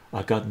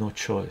 I got no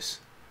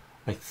choice.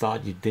 I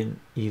thought you didn't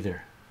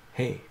either.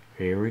 Hey,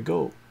 here we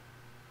go.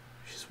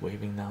 She's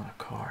waving down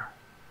a car.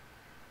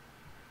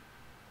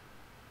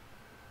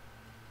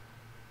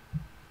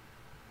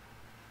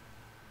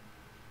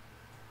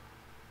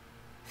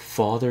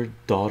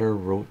 Father-daughter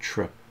road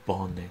trip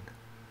bonding.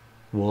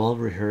 Well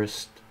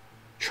rehearsed,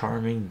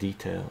 charming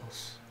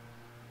details.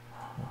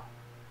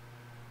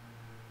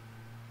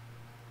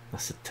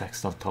 That's the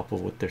text on top of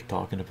what they're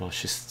talking about.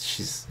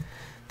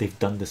 They've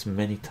done this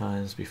many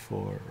times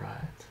before,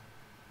 right?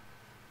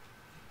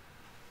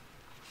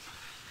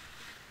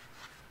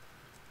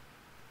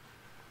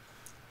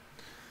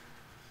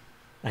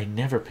 I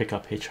never pick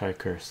up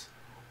hitchhikers,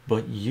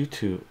 but you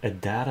two, a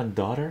dad and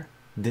daughter,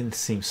 didn't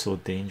seem so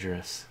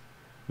dangerous.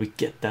 We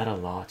get that a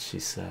lot, she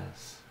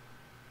says.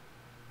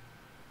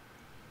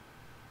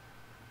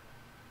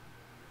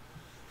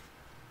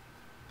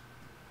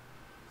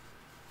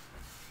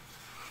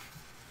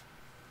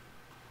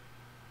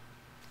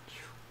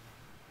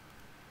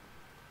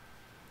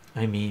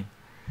 I mean,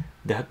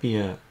 that'd be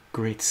a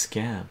great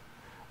scam.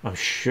 I'm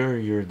sure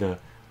you're the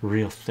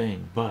real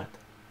thing, but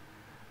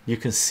you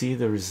can see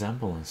the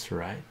resemblance,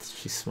 right?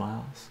 She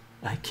smiles.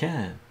 I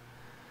can.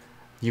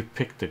 You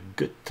picked a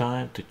good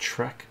time to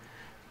trek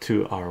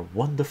to our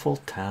wonderful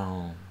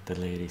town, the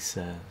lady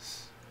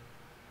says.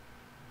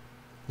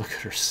 Look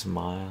at her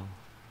smile.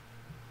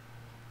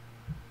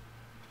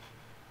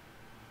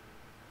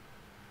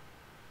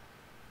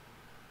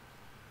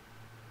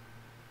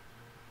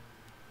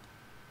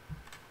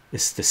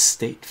 It's the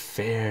state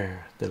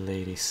fair, the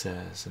lady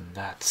says, and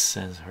that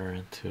sends her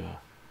into a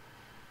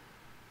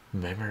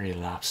memory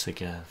lapse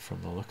again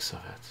from the looks of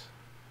it.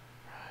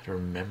 Right, her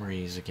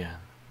memories again.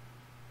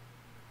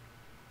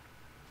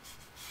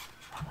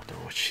 I wonder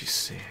what she's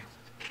seeing.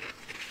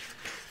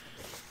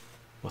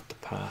 What the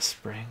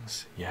past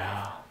brings.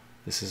 Yeah,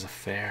 this is a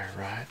fair,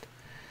 right?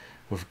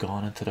 We've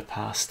gone into the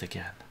past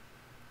again.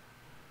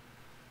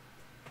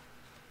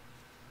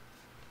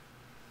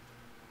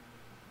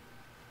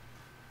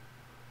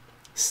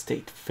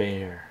 State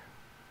fair.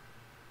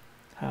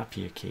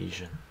 Happy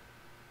occasion.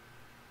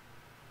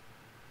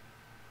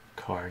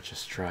 Car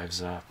just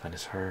drives up and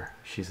it's her.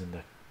 She's in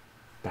the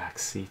back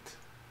seat.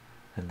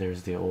 And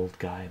there's the old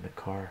guy in the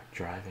car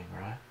driving,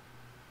 right?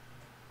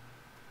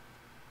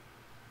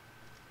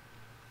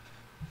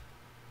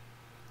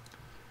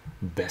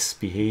 Best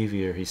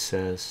behavior, he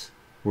says.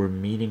 We're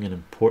meeting an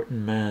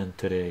important man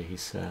today, he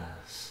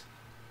says.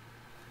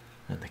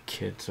 And the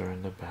kids are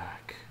in the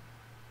back.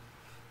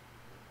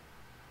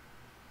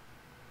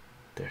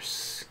 They're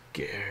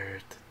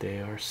scared.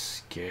 They are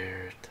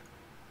scared.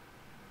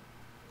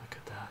 Look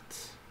at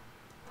that.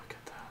 Look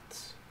at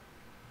that.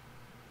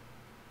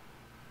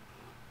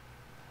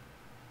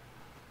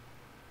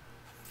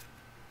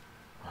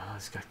 Wow,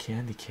 he's got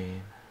candy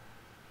cane.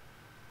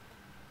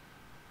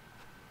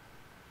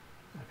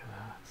 Look at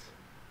that.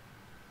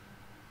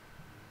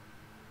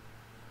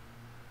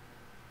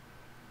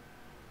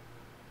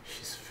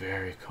 She's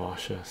very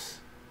cautious.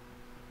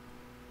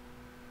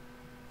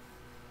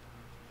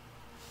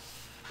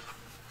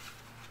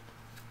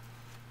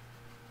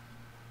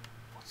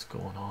 What's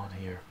going on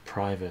here?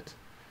 Private,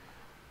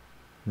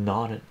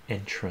 not an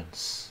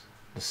entrance,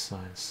 the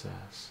sign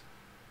says.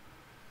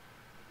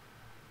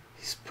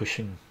 He's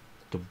pushing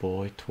the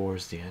boy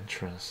towards the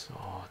entrance.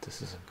 Oh,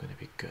 this isn't going to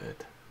be good.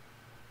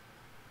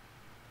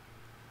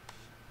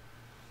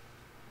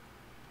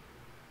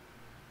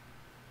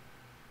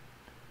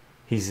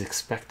 He's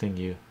expecting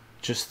you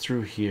just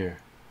through here.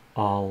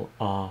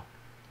 I'll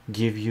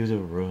give you the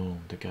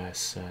room, the guy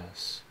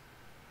says.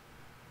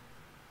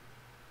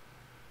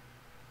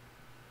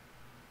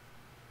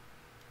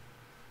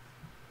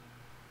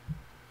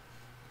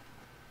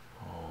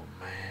 Oh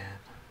man,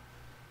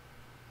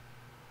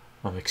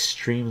 I'm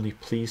extremely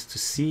pleased to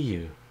see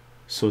you.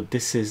 So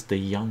this is the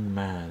young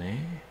man,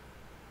 eh?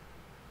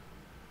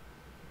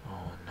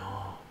 Oh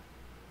no,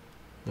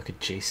 look at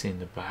Jason in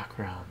the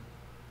background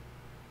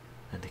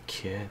and the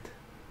kid.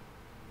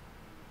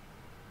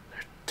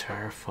 They're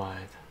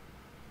terrified.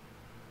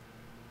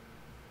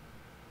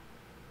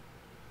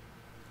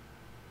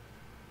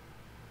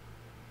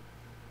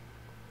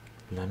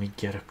 Let me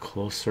get a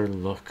closer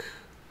look,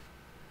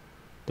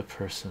 the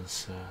person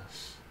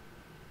says.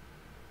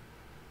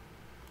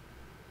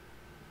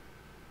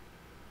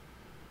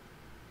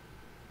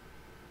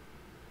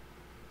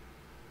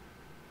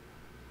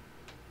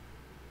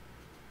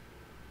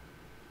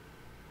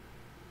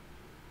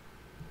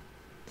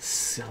 The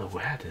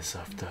silhouette is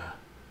of the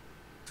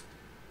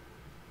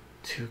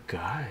two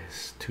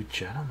guys, two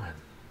gentlemen.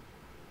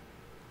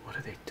 What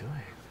are they doing?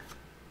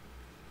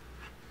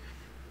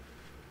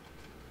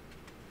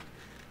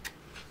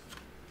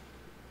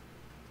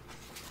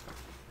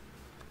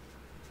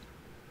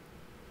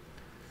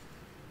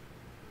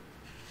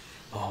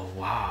 Oh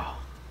wow,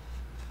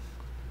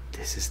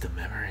 this is the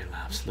memory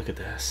lapse. Look at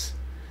this.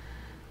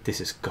 This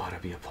has gotta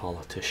be a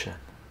politician.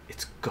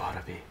 It's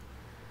gotta be.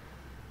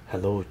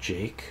 Hello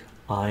Jake,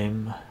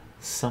 I'm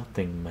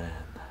something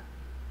man.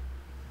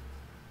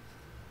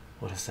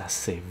 What does that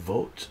say?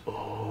 Vote.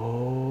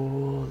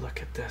 Oh,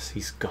 look at this.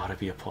 He's gotta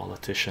be a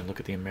politician.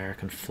 Look at the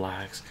American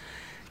flags.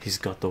 He's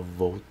got the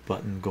vote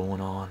button going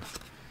on.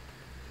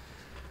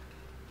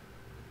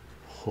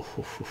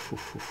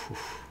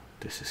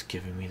 This is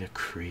giving me the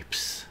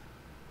creeps.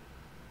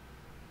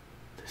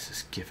 This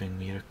is giving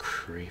me the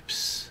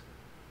creeps.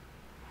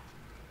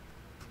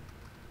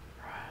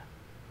 Right.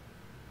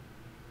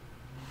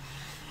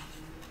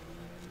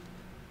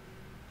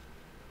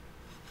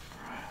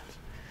 Right.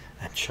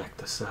 And check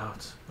this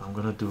out. I'm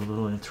gonna do a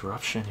little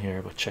interruption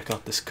here, but check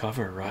out this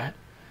cover, right?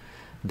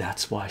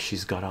 That's why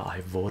she's got a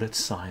I voted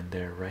sign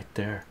there, right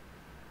there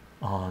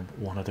on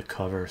one of the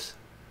covers.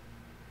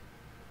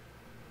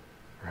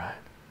 Right.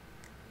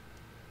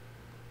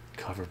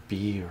 Cover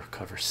B or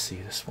cover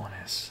C, this one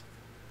is.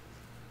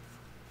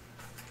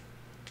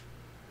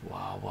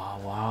 Wow, wow,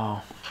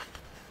 wow.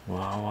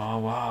 Wow, wow,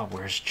 wow.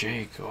 Where's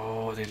Jake?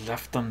 Oh, they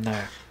left him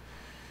there.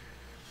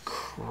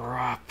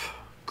 Crap.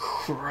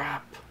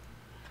 Crap.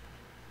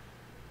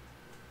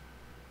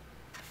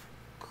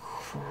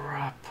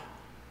 Crap.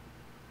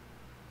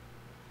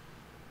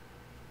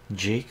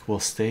 Jake will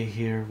stay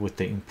here with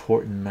the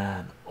important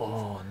man.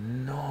 Oh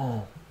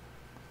no.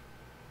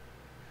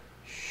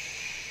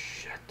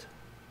 Shit.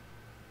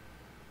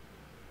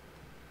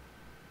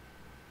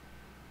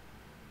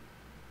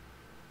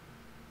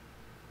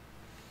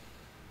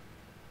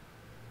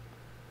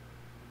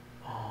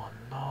 Oh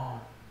no.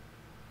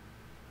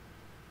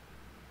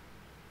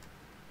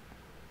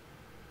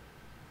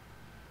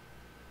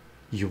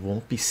 You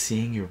won't be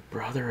seeing your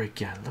brother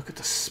again. Look at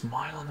the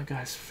smile on the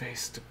guy's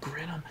face, the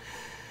grin on.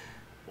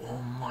 Oh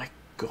my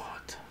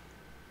god.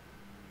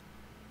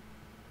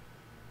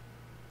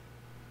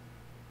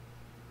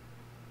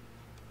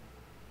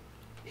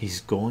 He's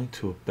going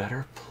to a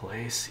better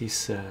place, he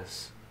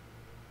says.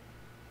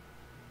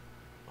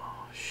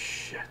 Oh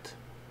shit.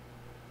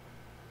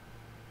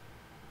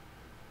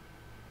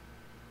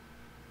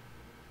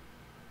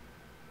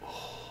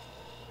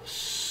 Oh,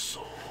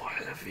 so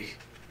heavy.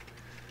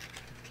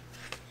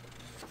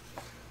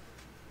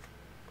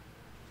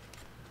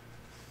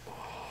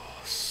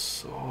 Oh,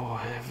 so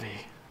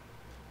heavy.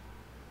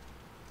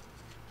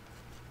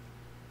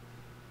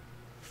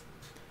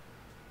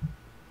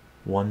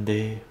 One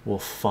day we'll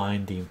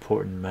find the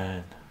important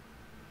man,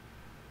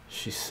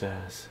 she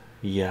says.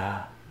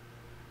 Yeah.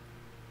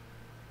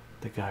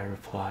 The guy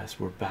replies,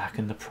 we're back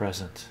in the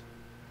present.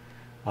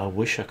 I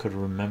wish I could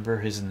remember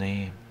his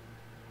name.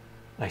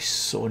 I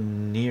so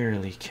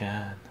nearly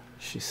can,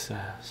 she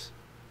says.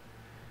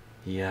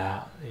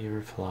 Yeah, he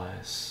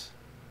replies.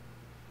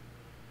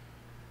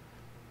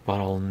 But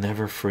I'll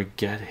never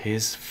forget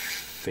his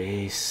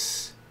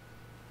face.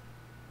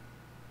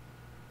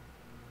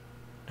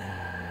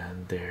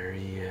 And there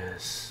he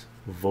is.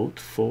 Vote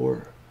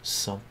for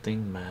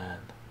something man.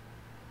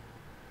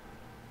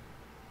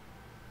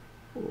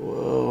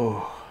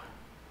 Whoa.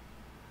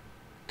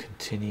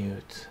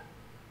 Continued.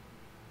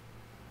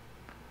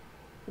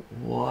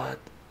 What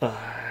a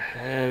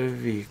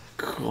heavy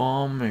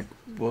comic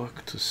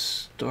book to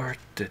start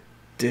the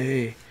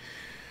day.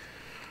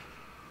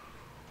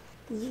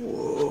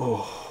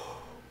 Whoa.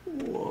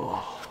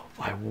 Whoa.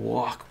 I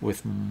walk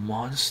with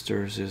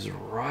monsters is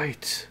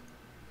right.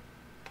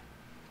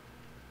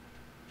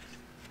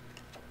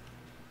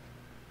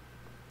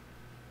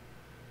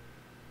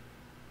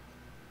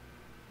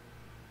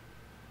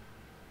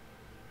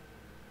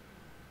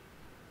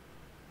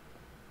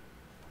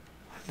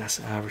 That's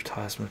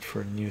advertisement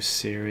for a new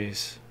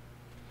series.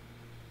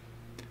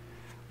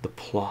 The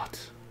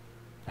plot.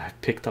 I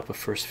picked up the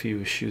first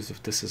few issues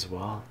of this as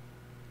well.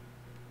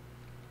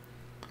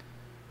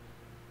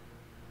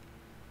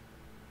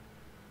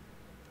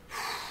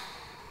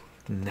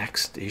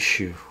 Next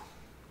issue.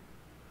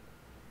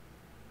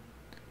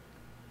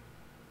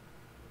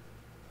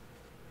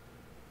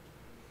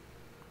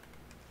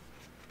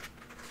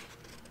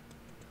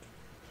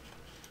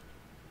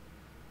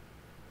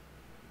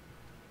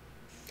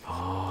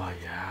 Oh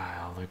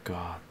yeah, oh my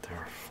god, there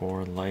are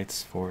 4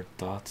 lights, 4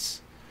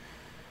 dots.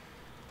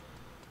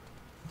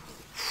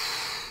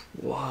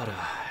 What a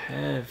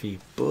heavy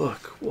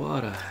book,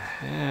 what a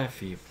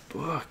heavy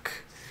book.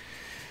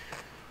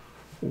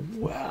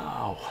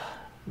 Wow,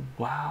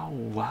 wow,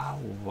 wow,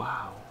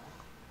 wow.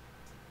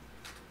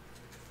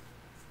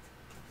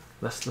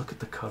 Let's look at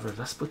the cover.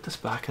 Let's put this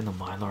back in the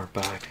Mylar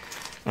bag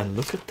and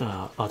look at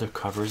the other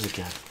covers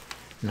again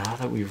now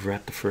that we've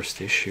read the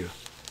first issue.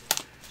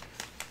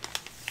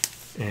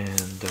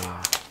 And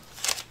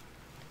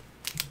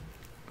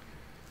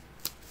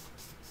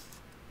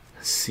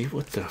see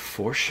what the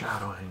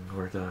foreshadowing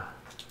or the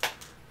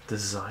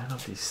design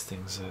of these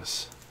things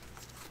is,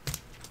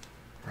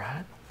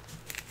 right?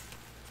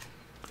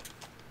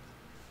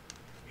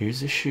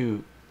 Here's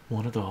issue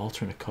one of the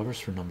alternate covers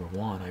for number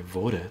 1. I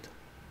voted.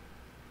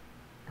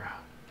 Right.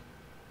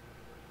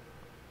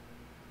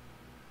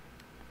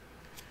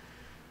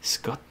 It's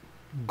got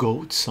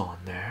goats on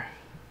there.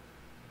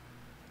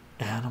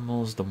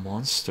 Animals, the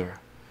monster.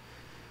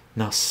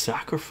 Now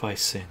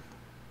sacrificing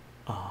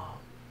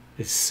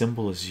its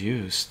symbol is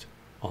used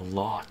a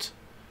lot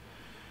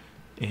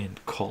in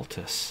cult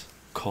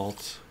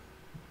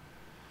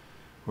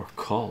or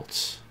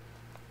cults.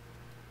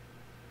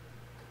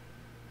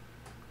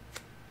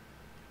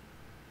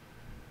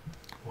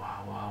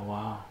 Wow, wow,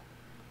 wow.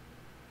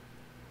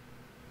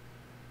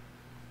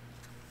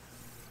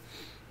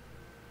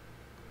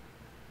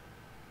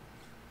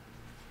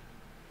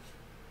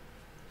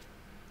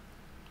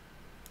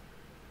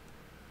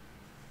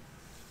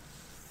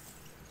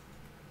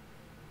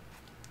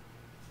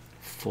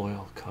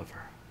 Foil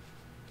cover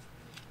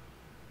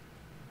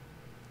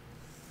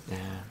and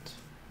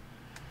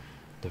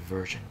the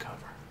virgin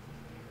cover.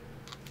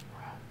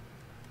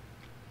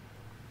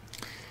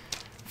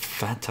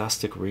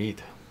 Fantastic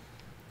read,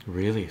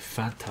 really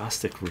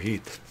fantastic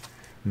read.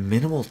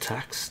 Minimal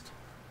text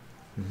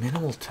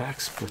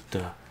with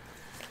the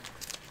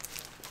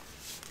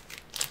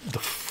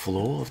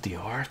flow of the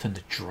art and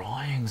the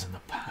drawings and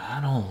the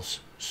panels.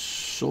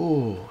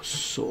 So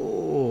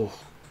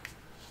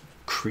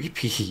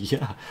creepy.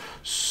 Yeah,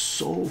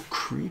 so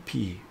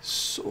creepy,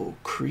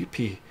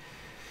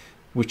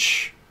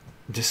 which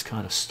this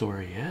kind of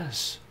story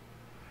is.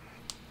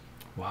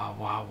 Wow,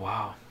 wow,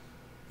 wow.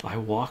 I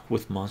Walk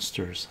with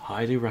Monsters,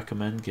 highly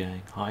recommend,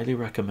 gang, highly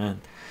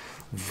recommend.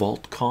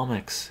 Vault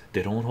Comics,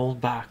 they don't hold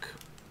back,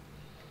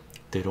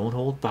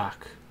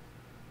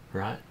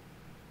 right?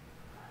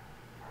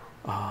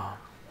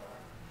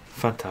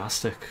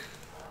 Fantastic.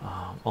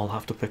 I'll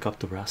have to pick up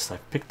the rest.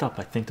 I've picked up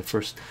I think the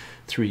first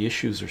 3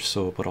 issues or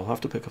so, but I'll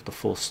have to pick up the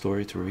full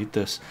story to read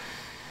this.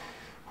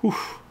 Whew,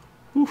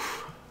 whew.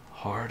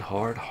 Hard.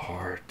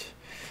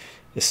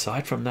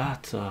 Aside from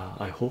that,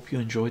 I hope you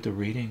enjoyed the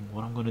reading.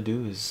 What I'm going to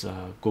do is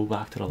go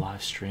back to the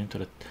live stream, to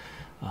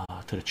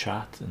the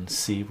chat, and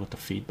see what the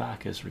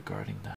feedback is regarding that.